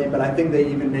somebody, but I think they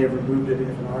even may have removed it if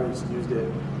an artist used it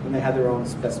when they had their own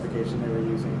specification they were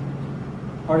using.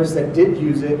 Artists that did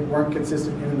use it weren't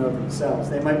consistent in and of themselves.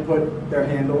 They might put their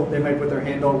handle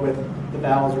with the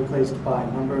vowels replaced by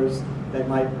numbers. They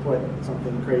might put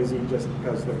something crazy just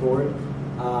because they're bored.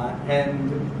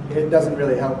 And it doesn't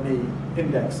really help me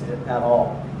index it at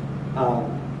all.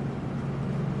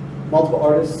 Multiple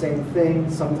artists, same thing.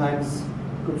 Sometimes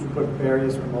groups would put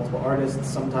various or multiple artists.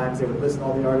 Sometimes they would list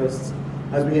all the artists.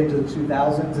 As we get into the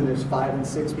 2000s and there's 5 and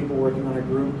 6 people working on a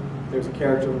group, there's a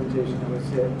character limitation that was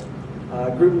hit.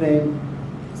 Group name,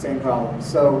 same problem.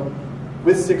 So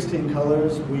with 16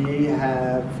 colors, we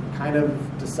have kind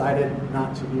of decided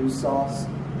not to use sauce.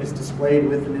 It's displayed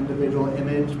with an individual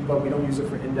image, but we don't use it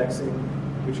for indexing.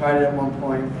 We tried it at one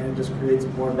point, and it just creates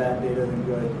more bad data than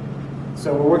good.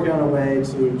 So we're working on a way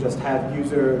to just have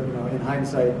user, in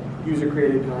hindsight,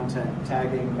 user-created content,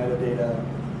 tagging, metadata,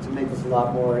 to make this a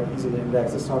lot more easy to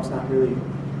index. This talk's not really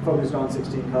focused on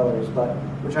 16 colors, but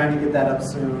we're trying to get that up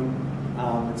soon.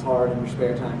 It's hard in your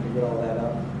spare time to get all that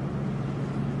up.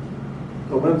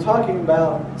 But when I'm talking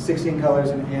about 16 colors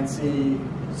in ANSI,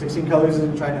 16 colors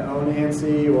isn't trying to own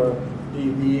ANSI or be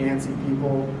the ANSI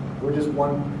people. We're just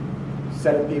one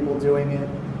set of people doing it.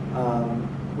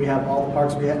 We have all the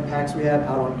packs we have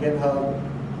out on GitHub.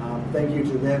 Thank you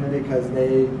to them because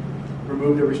they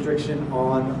removed a restriction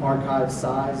on archive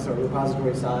size or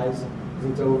repository size.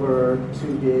 It's over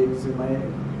 2 gigs.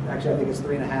 Actually, I think it's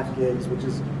 3.5 gigs, which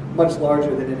is much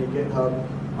larger than any GitHub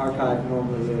archive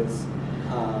normally is.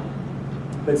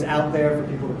 But it's out there for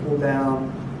people to pull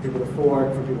down, for people to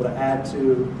fork, for people to add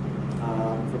to,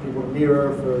 for people to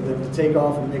mirror, for them to take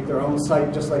off and make their own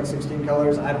site just like 16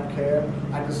 colors. I don't care.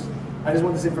 I just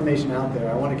want this information out there.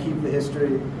 I want to keep the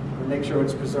history and make sure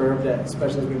it's preserved,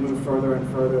 especially as we move further and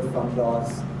further from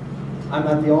DOS. I'm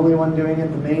not the only one doing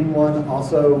it. The main one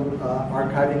also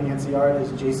archiving ANSI art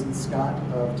is Jason Scott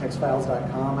of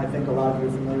textfiles.com. I think a lot of you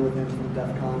are familiar with him from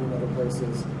DEF CON and other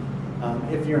places.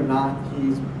 If you're not,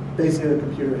 he's basically a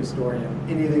computer historian.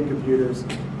 Anything computer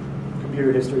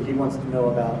history he wants to know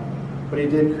about. But he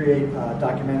did create a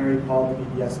documentary called the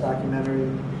BBS documentary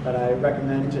that I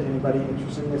recommend to anybody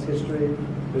interested in this history.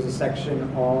 There's a section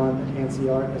on ANSI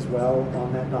art as well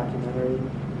on that documentary.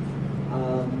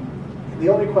 The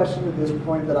only question at this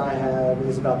point that I have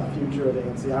is about the future of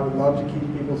ANSI. I would love to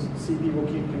see people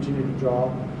continue to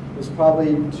draw. There's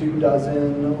probably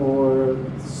 24 or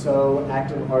so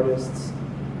active artists.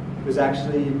 There's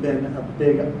actually been a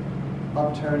big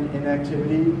upturn in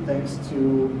activity thanks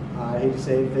to, I hate to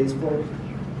say it, Facebook.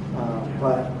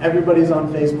 But everybody's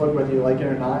on Facebook whether you like it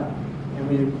or not. And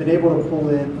we've been able to pull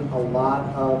in a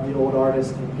lot of the old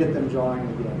artists and get them drawing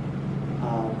again.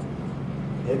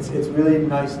 It's really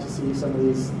nice to see some of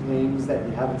these names that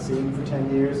you haven't seen for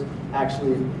 10 years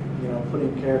actually,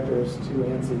 putting characters to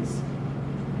ANSIs.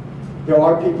 There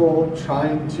are people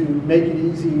trying to make it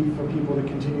easy for people to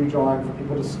continue drawing, for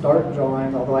people to start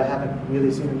drawing, although I haven't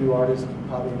really seen a new artist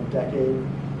probably in a decade.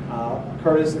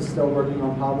 Curtis is still working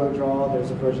on Pablo Draw.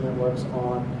 There's a version that works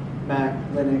on Mac,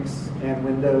 Linux, and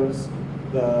Windows.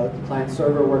 The client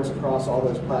server works across all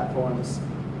those platforms.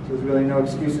 So there's really no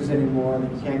excuses anymore.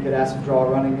 You can't get ASCII Draw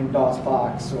running in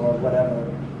DOSBox or whatever.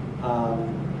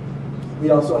 We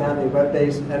also have a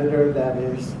web-based editor that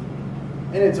is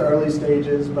in its early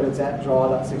stages, but it's at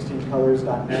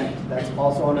draw.16colors.net. That's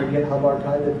also on our GitHub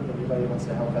archive if anybody wants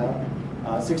to help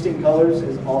out. 16 Colors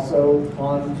is also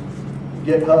on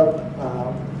GitHub.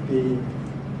 The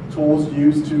tools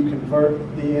used to convert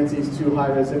the ANSIs to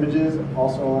high-res images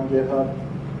also on GitHub.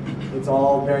 It's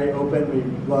all very open. We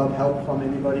love help from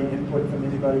anybody, input from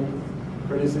anybody,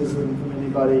 criticism from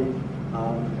anybody.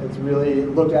 It's really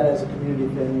looked at as a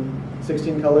community thing.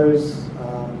 16 Colors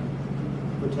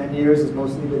for 10 years has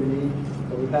mostly been me.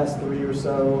 Over the past 3 or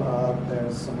so,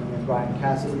 there's someone named Brian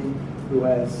Cassidy who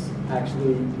has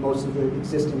actually, most of the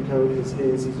existing code is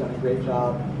his. He's done a great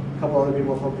job. A couple other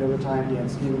people have helped me over time, Dan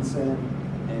Stevenson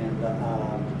and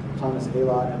Thomas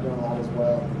Alot have done a lot as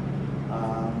well.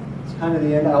 It's kind of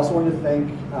the end. I also wanted to thank,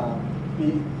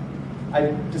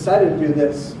 I decided to do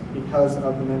this because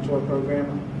of the mentor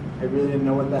program. I really didn't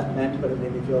know what that meant, but it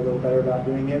made me feel a little better about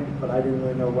doing it, but I didn't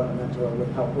really know what a mentor would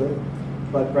help with.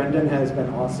 But Brendan has been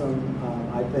awesome.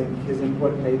 I think his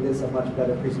input made this a much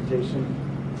better presentation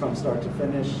from start to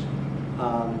finish.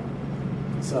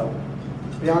 So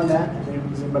beyond that,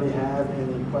 does anybody have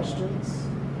any questions?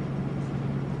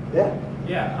 Yeah.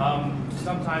 Yeah.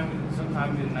 Sometime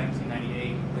in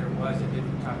 1998, there was a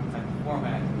different type of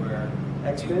format where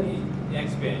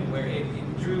Xbin, where it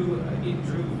drew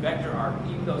vector art,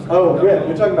 even though. Oh, yeah.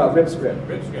 You're talking about RipScript.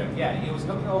 RipScript, yeah. It was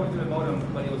coming over to the modem,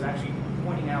 but it was actually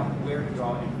pointing out where to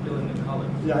draw and fill in the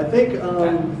colors. Yeah, I think,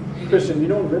 Christian, you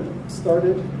know when RIP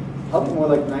started? Probably more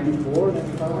like 94,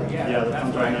 95? Yeah, that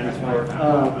sounds right, 94.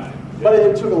 But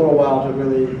it took a little while to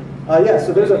really, yeah,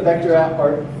 so there's a vector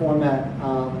art format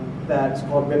that's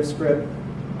called RIP script.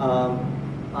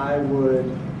 I would,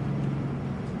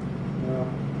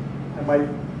 I might,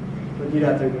 but you'd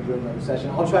have to do another session.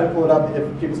 I'll try to pull it up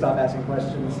if people stop asking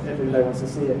questions, if anybody wants to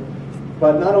see it.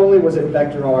 But not only was it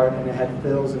vector art and it had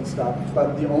fills and stuff,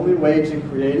 but the only way to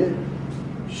create it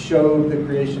showed the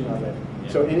creation of it.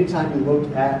 So anytime you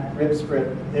looked at RIP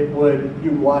script,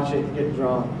 you'd watch it get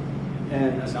drawn.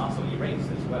 And also erase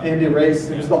as well. And erase,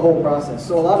 it was the whole process.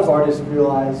 So a lot of artists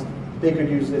realized they could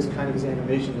use this kind of as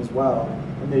animation as well.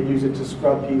 And they'd use it to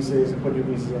scrub pieces and put new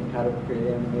pieces in, how to create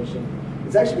animation.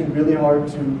 It's actually been really hard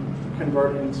to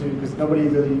convert into, because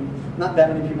not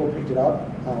that many people picked it up.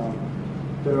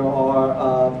 There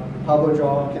are, Pablo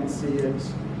Draw can see it.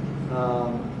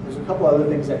 There's a couple other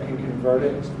things that can convert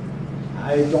it.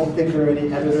 I don't think there are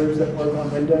any editors that work on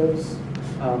Windows,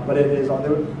 but it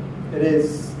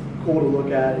is cool to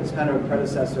look at. It's kind of a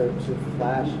predecessor to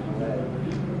Flash in a way.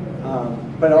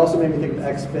 But it also made me think of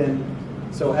XSpin.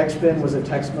 So XSpin was a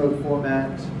text mode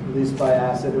format released by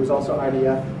ASCII. There was also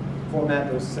IDF format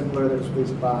that was similar that was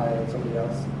released by somebody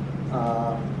else.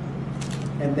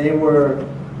 And they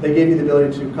gave you the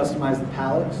ability to customize the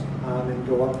palette and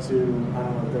go up to, I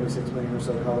don't know, 36 million or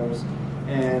so colors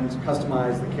and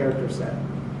customize the character set.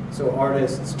 So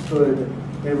artists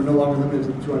they were no longer limited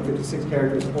to 256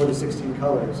 characters or the 16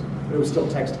 colors, but it was still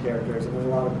text characters, and there's a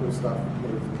lot of cool stuff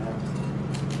made from that.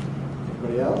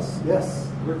 Anybody else? Yes?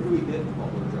 Where do we get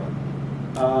Pablo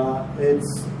Draw?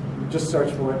 It's, just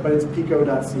search for it, but it's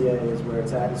pico.ca is where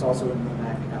it's at. It's also in the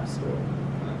Mac App Store.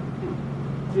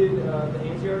 Did the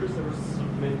ANSI artists ever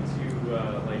submit to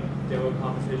like demo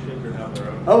competitions or have their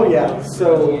own? Oh yeah,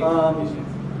 so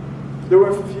there were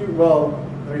a few, well,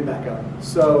 let me back up.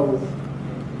 So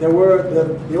there were,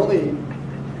 the only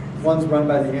ones run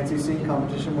by the ANSI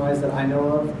competition-wise that I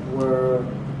know of were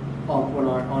on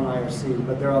IRC,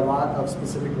 but there are a lot of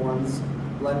specific ones,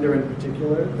 Blender in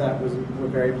particular, that were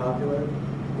very popular.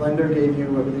 Blender gave you,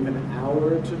 I believe, an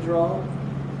hour to draw,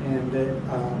 and it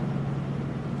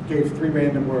gave 3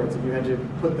 random words, and you had to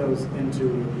put those into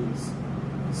a piece.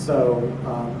 So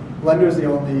Blender is the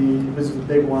only, this is a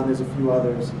big one, there's a few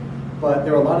others. But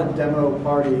there are a lot of demo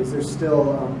parties. There's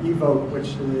still Evoke,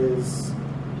 which is,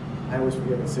 I always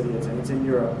forget what city it's in. It's in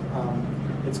Europe.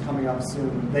 It's coming up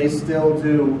soon. They still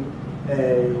do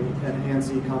an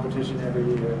ANSI competition every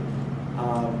year.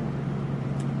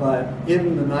 But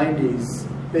in the 90s,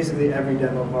 basically every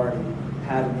demo party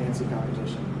had an ANSI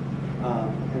competition.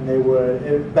 And they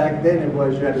would, back then it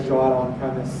was you had to draw it on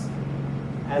premise.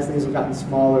 As things have gotten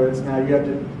smaller, it's now you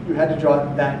had to draw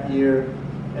it that year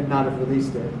and not have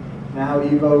released it. Now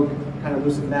Evoke kind of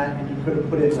loosened that, and you could have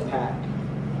put it in a pack.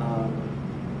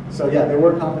 So yeah, there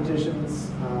were competitions.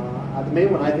 The main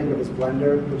one I think of is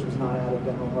Blender, which was not out of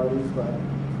demo parties, but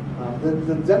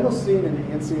the demo scene and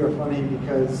ANSI are funny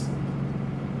because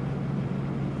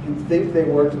you'd think they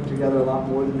worked together a lot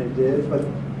more than they did, but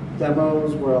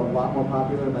demos were a lot more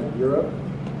popular in like Europe,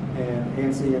 and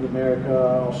ANSI in America,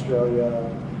 Australia,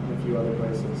 and a few other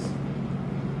places.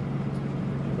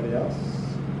 Anybody else?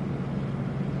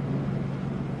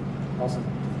 Awesome.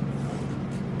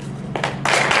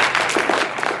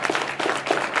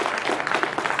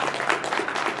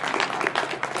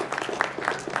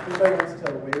 Anybody wants to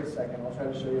wait a second? I'll try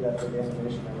to show you that big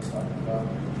animation I was talking about.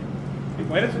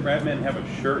 Why doesn't Radman have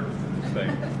a shirt with this thing?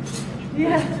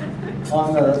 Yeah.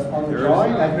 On the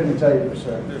drawing, I couldn't tell you for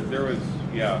sure. There was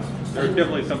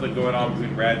definitely something going on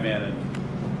between Radman and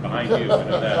behind you. I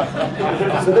know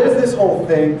that. So there's this whole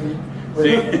thing.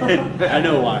 See? I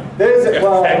know why.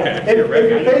 Well, if you're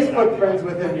Facebook friends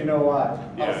with him, you know why.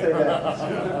 I'll say that.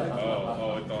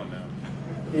 Oh, it's on now.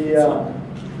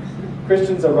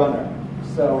 Christian's a runner,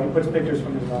 so he puts pictures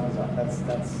from his runs up. That's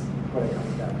what it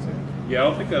comes down to. Yeah, I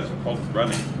don't think that's called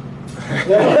running.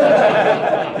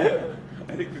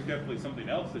 I think there's definitely something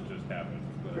else that just happened.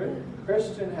 But.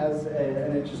 Christian has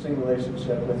an interesting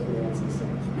relationship with the ANSI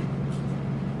scene.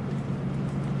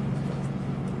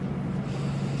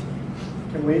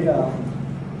 Can we, oh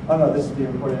no, this is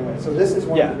being recorded anyway. So this is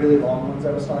one of the really long ones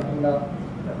I was talking about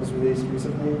that was released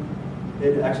recently.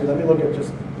 Actually, let me look at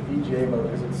just the VGA mode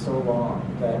because it's so long.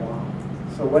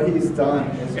 So what he's done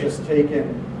is just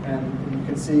taken, and you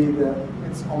can see that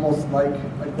it's almost like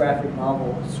a graphic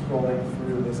novel scrolling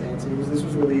through this ANSI. This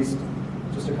was released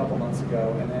just a couple months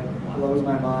ago, and it blows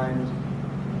my mind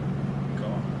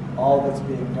all that's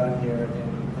being done here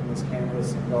in this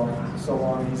canvas and going so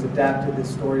long. He's adapted this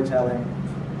storytelling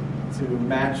to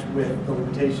match with the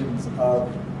limitations of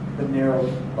the narrow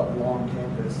but long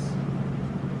campus.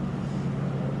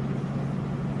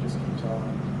 It just keeps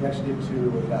on. We actually did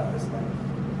 2 about this length.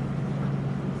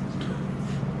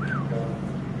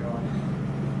 Going.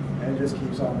 And it just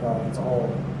keeps on going. It's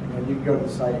all, you can go to the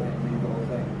site and read the whole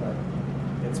thing, but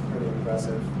it's pretty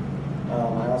impressive. I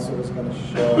also was going to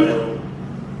show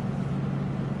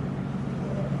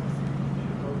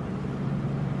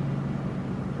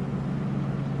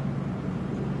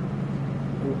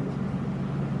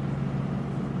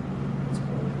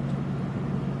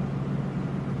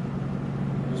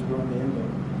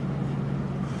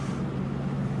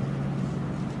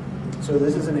So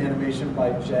this is an animation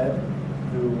by Jed,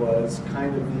 who was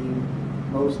kind of the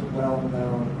most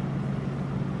well-known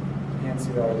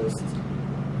ANSI artist,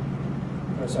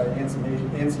 or sorry,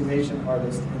 ANSI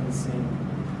artist in the scene.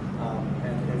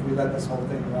 And if we let this whole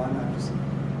thing run, if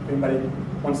anybody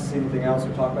wants to see anything else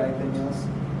or talk about anything else,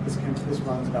 this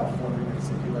runs about 4 minutes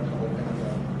if you let the whole thing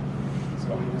go.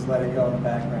 So we just let it go in the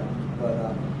background.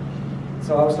 But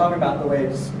so I was talking about the way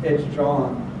it's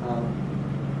drawn.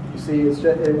 You see, it's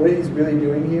just, what he's really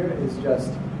doing here is just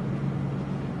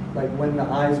like when the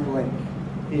eyes blink,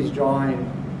 he's drawing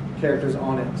characters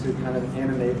on it to kind of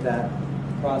animate that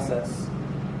process,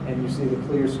 and you see the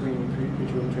clear screen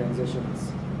between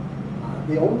transitions.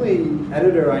 The only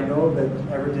editor I know that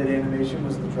ever did animation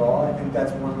was the Draw. I think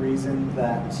that's one reason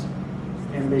that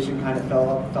animation kind of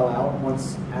fell out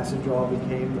once Acid Draw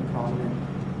became the prominent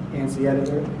ANSI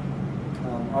editor.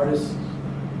 Artists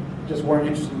just weren't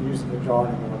interested in using the Draw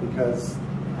anymore because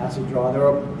Acid Draw.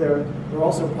 There were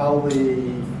also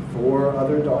probably 4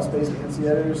 other DOS-based ANSI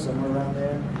editors somewhere around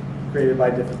there, created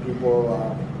by different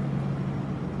people.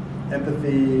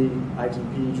 Empathy,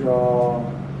 ITP Draw,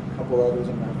 a couple others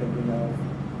I'm not thinking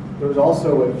of. There was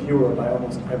also a viewer by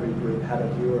almost every group had a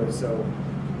viewer, so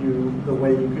the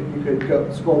way you could go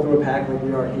scroll through a pack like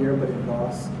we are here, but in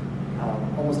DOS.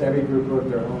 Almost every group wrote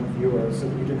their own viewer, so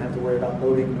that you didn't have to worry about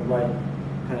loading the right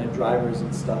kind of drivers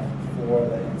and stuff for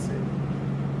the ANSI.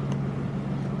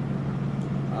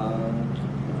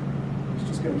 It's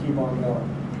just going to keep on going.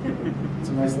 It's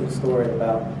a nice little story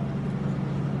about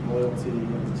loyalty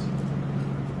and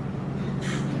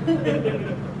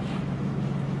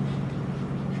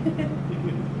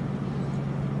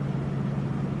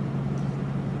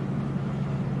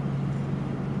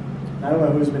I don't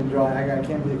know who's been drawing. I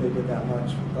can't believe they did that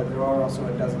much, but there are also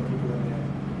a dozen people in there.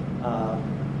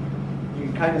 You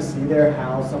can kind of see there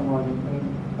how someone,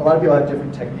 a lot of people have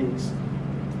different techniques,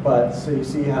 but so you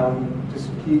see how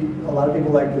a lot of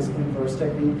people like this inverse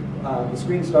technique. The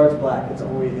screen starts black. It's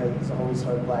always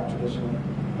started black traditionally.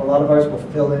 A lot of artists will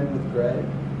fill in with gray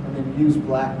and then use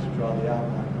black to draw the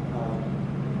outline.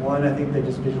 One, I think they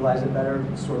just visualize it better,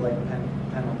 sort of like pen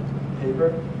on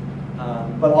paper.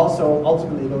 But also,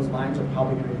 ultimately, those lines are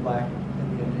probably going to be black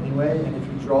in the end anyway. And if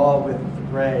you draw with the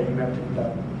gray, you have to end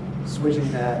up switching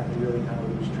that, and you really kind of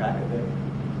lose track of it.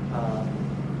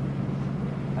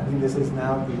 I think this is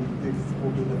now this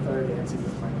will be the 3rd ANSI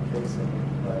with Michael Casey,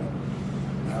 but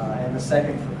and the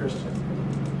 2nd for Christian.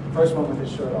 First one with his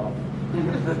shirt off.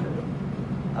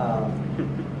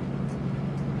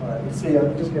 Let's see.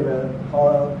 I'll just give a call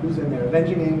out. Who's in there?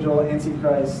 Avenging Angel,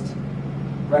 Antichrist,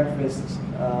 Breakfast,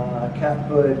 Cat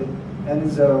Hood,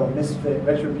 Enzo, Misfit,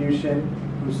 Retribution,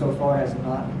 who so far has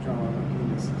not drawn.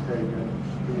 He's very good.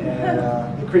 And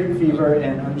the Creep Fever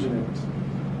and Ungenant.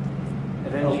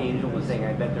 Avenging Angel was saying,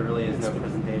 I bet there really is no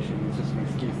presentation. It's just an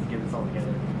excuse to get this all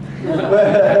together.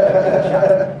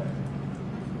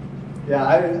 Yeah,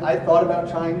 I thought about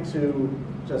trying to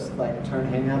just like turn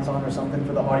Hangouts on or something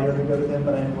for the audio to go to them,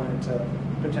 but I didn't want it to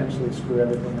potentially screw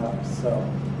everything up. So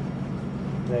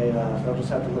they'll just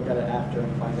have to look at it after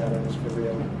and find out it was for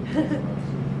real.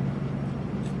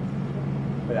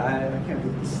 But I can't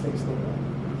believe this thing's still going.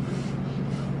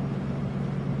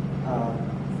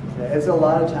 Yeah, it's a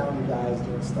lot of talented guys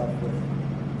doing stuff with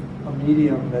a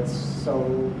medium that's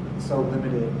so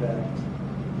limited that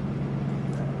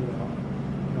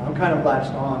I'm kind of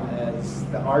latched on as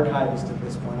the archivist at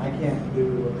this point. I can't do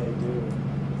what they do.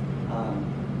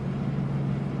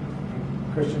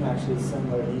 Christian actually is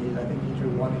similar. I think he drew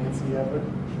one ANSI ever,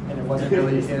 and it wasn't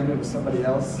really him, it was somebody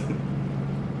else. I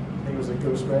think it was a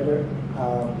ghostwriter.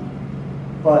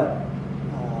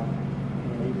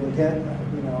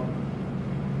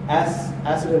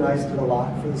 Acid and Ice did a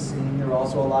lot for the scene. There were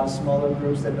also a lot of smaller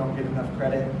groups that don't get enough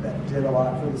credit that did a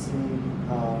lot for the scene.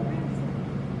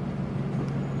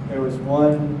 There was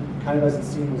one, kind of as the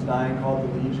scene was dying, called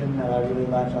The Legion that I really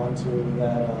latched onto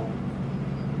that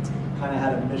kind of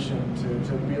had a mission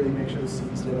to really make sure the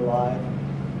scene stayed alive.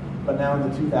 But now in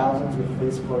the 2000s with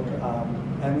Facebook,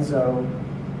 Enzo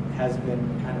has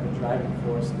been kind of a driving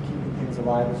force in keeping things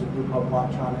alive. There's a group called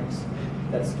Blocktronics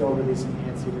that's still releasing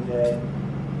ANSI today,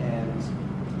 and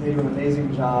they do an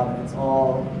amazing job, and it's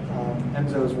all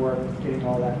Enzo's work getting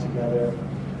all that together,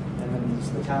 and then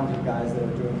just the talented guys that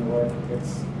are doing the work.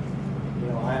 It's, you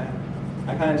know,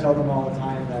 I kind of tell them all the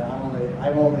time that I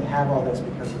only have all this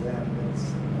because of them. It's,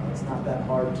 you know, it's not that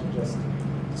hard to just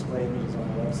display images on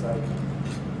the website,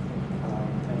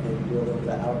 and maybe do a little bit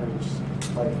of outreach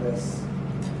like this.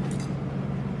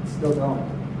 It's still going.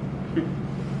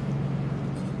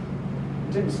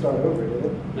 It didn't start over, did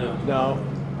it? No. No.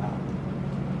 Wow.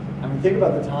 I mean, think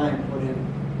about the time put in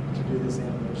to do this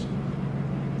animation.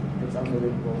 It's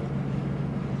unbelievable.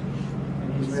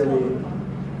 And he's really,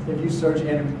 if you search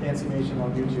animation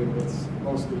on YouTube, it's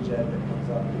mostly Jed that comes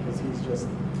up because he's just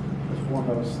the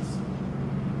foremost.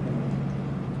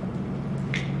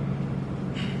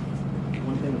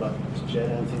 One thing about Jed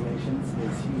animations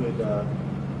is he would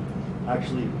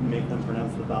actually make them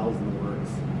pronounce the vowels in the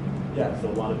words. Yeah. So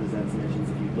a lot of his animations,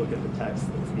 if you look at the text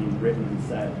that's being written and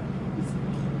said,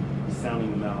 he's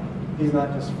sounding them out. He's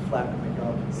not just flapping the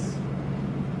gums.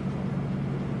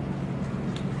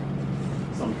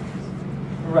 Sometimes.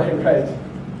 Right.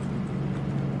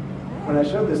 When I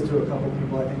showed this to a couple of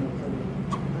people, I think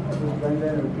I don't know if it was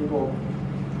Brendan or people,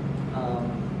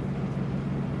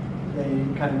 they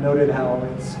kind of noted how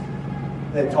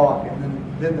they talk and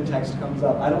then the text comes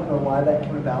up. I don't know why that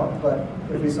came about, but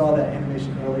if we saw that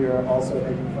animation earlier, also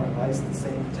making fun of ice, the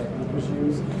same technique was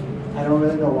used. I don't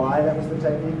really know why that was the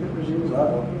technique that was used.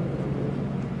 Uh-oh.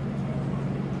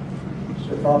 Should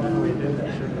have thought before we did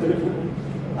that, shouldn't we?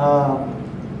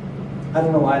 I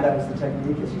don't know why that was the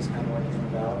technique. It's just kind of what came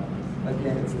about.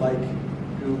 Again, it's like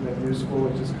Goop at New School.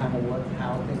 It's just kind of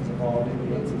how things evolved in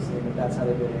the ANSI, but that's how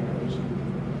they did animation.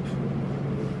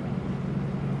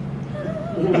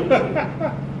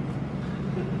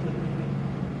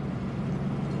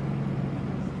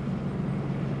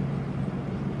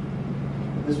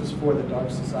 This was for the Dark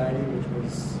Society, which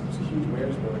was a huge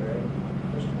wares board, right?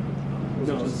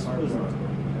 No, it was not.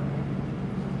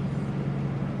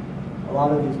 A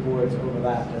lot of these boards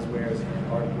overlapped as wares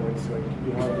and art boards, so it can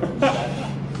be hard to keep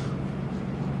that.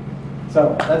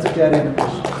 So that's a dead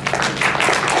animation.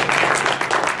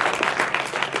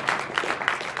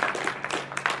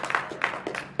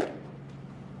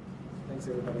 Thanks,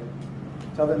 everybody.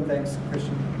 Tell them thanks,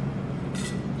 Christian.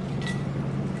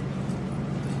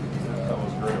 That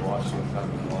was great watching what's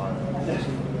happening live.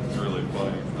 It's really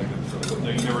funny.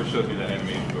 Like you never showed me that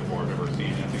animation before. I've never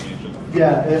seen animation.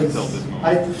 Yeah, Until this moment.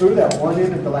 I threw that one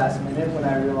in at the last minute when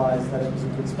I realized that it was a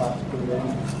good spot to put it in.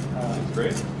 It's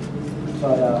great.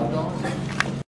 But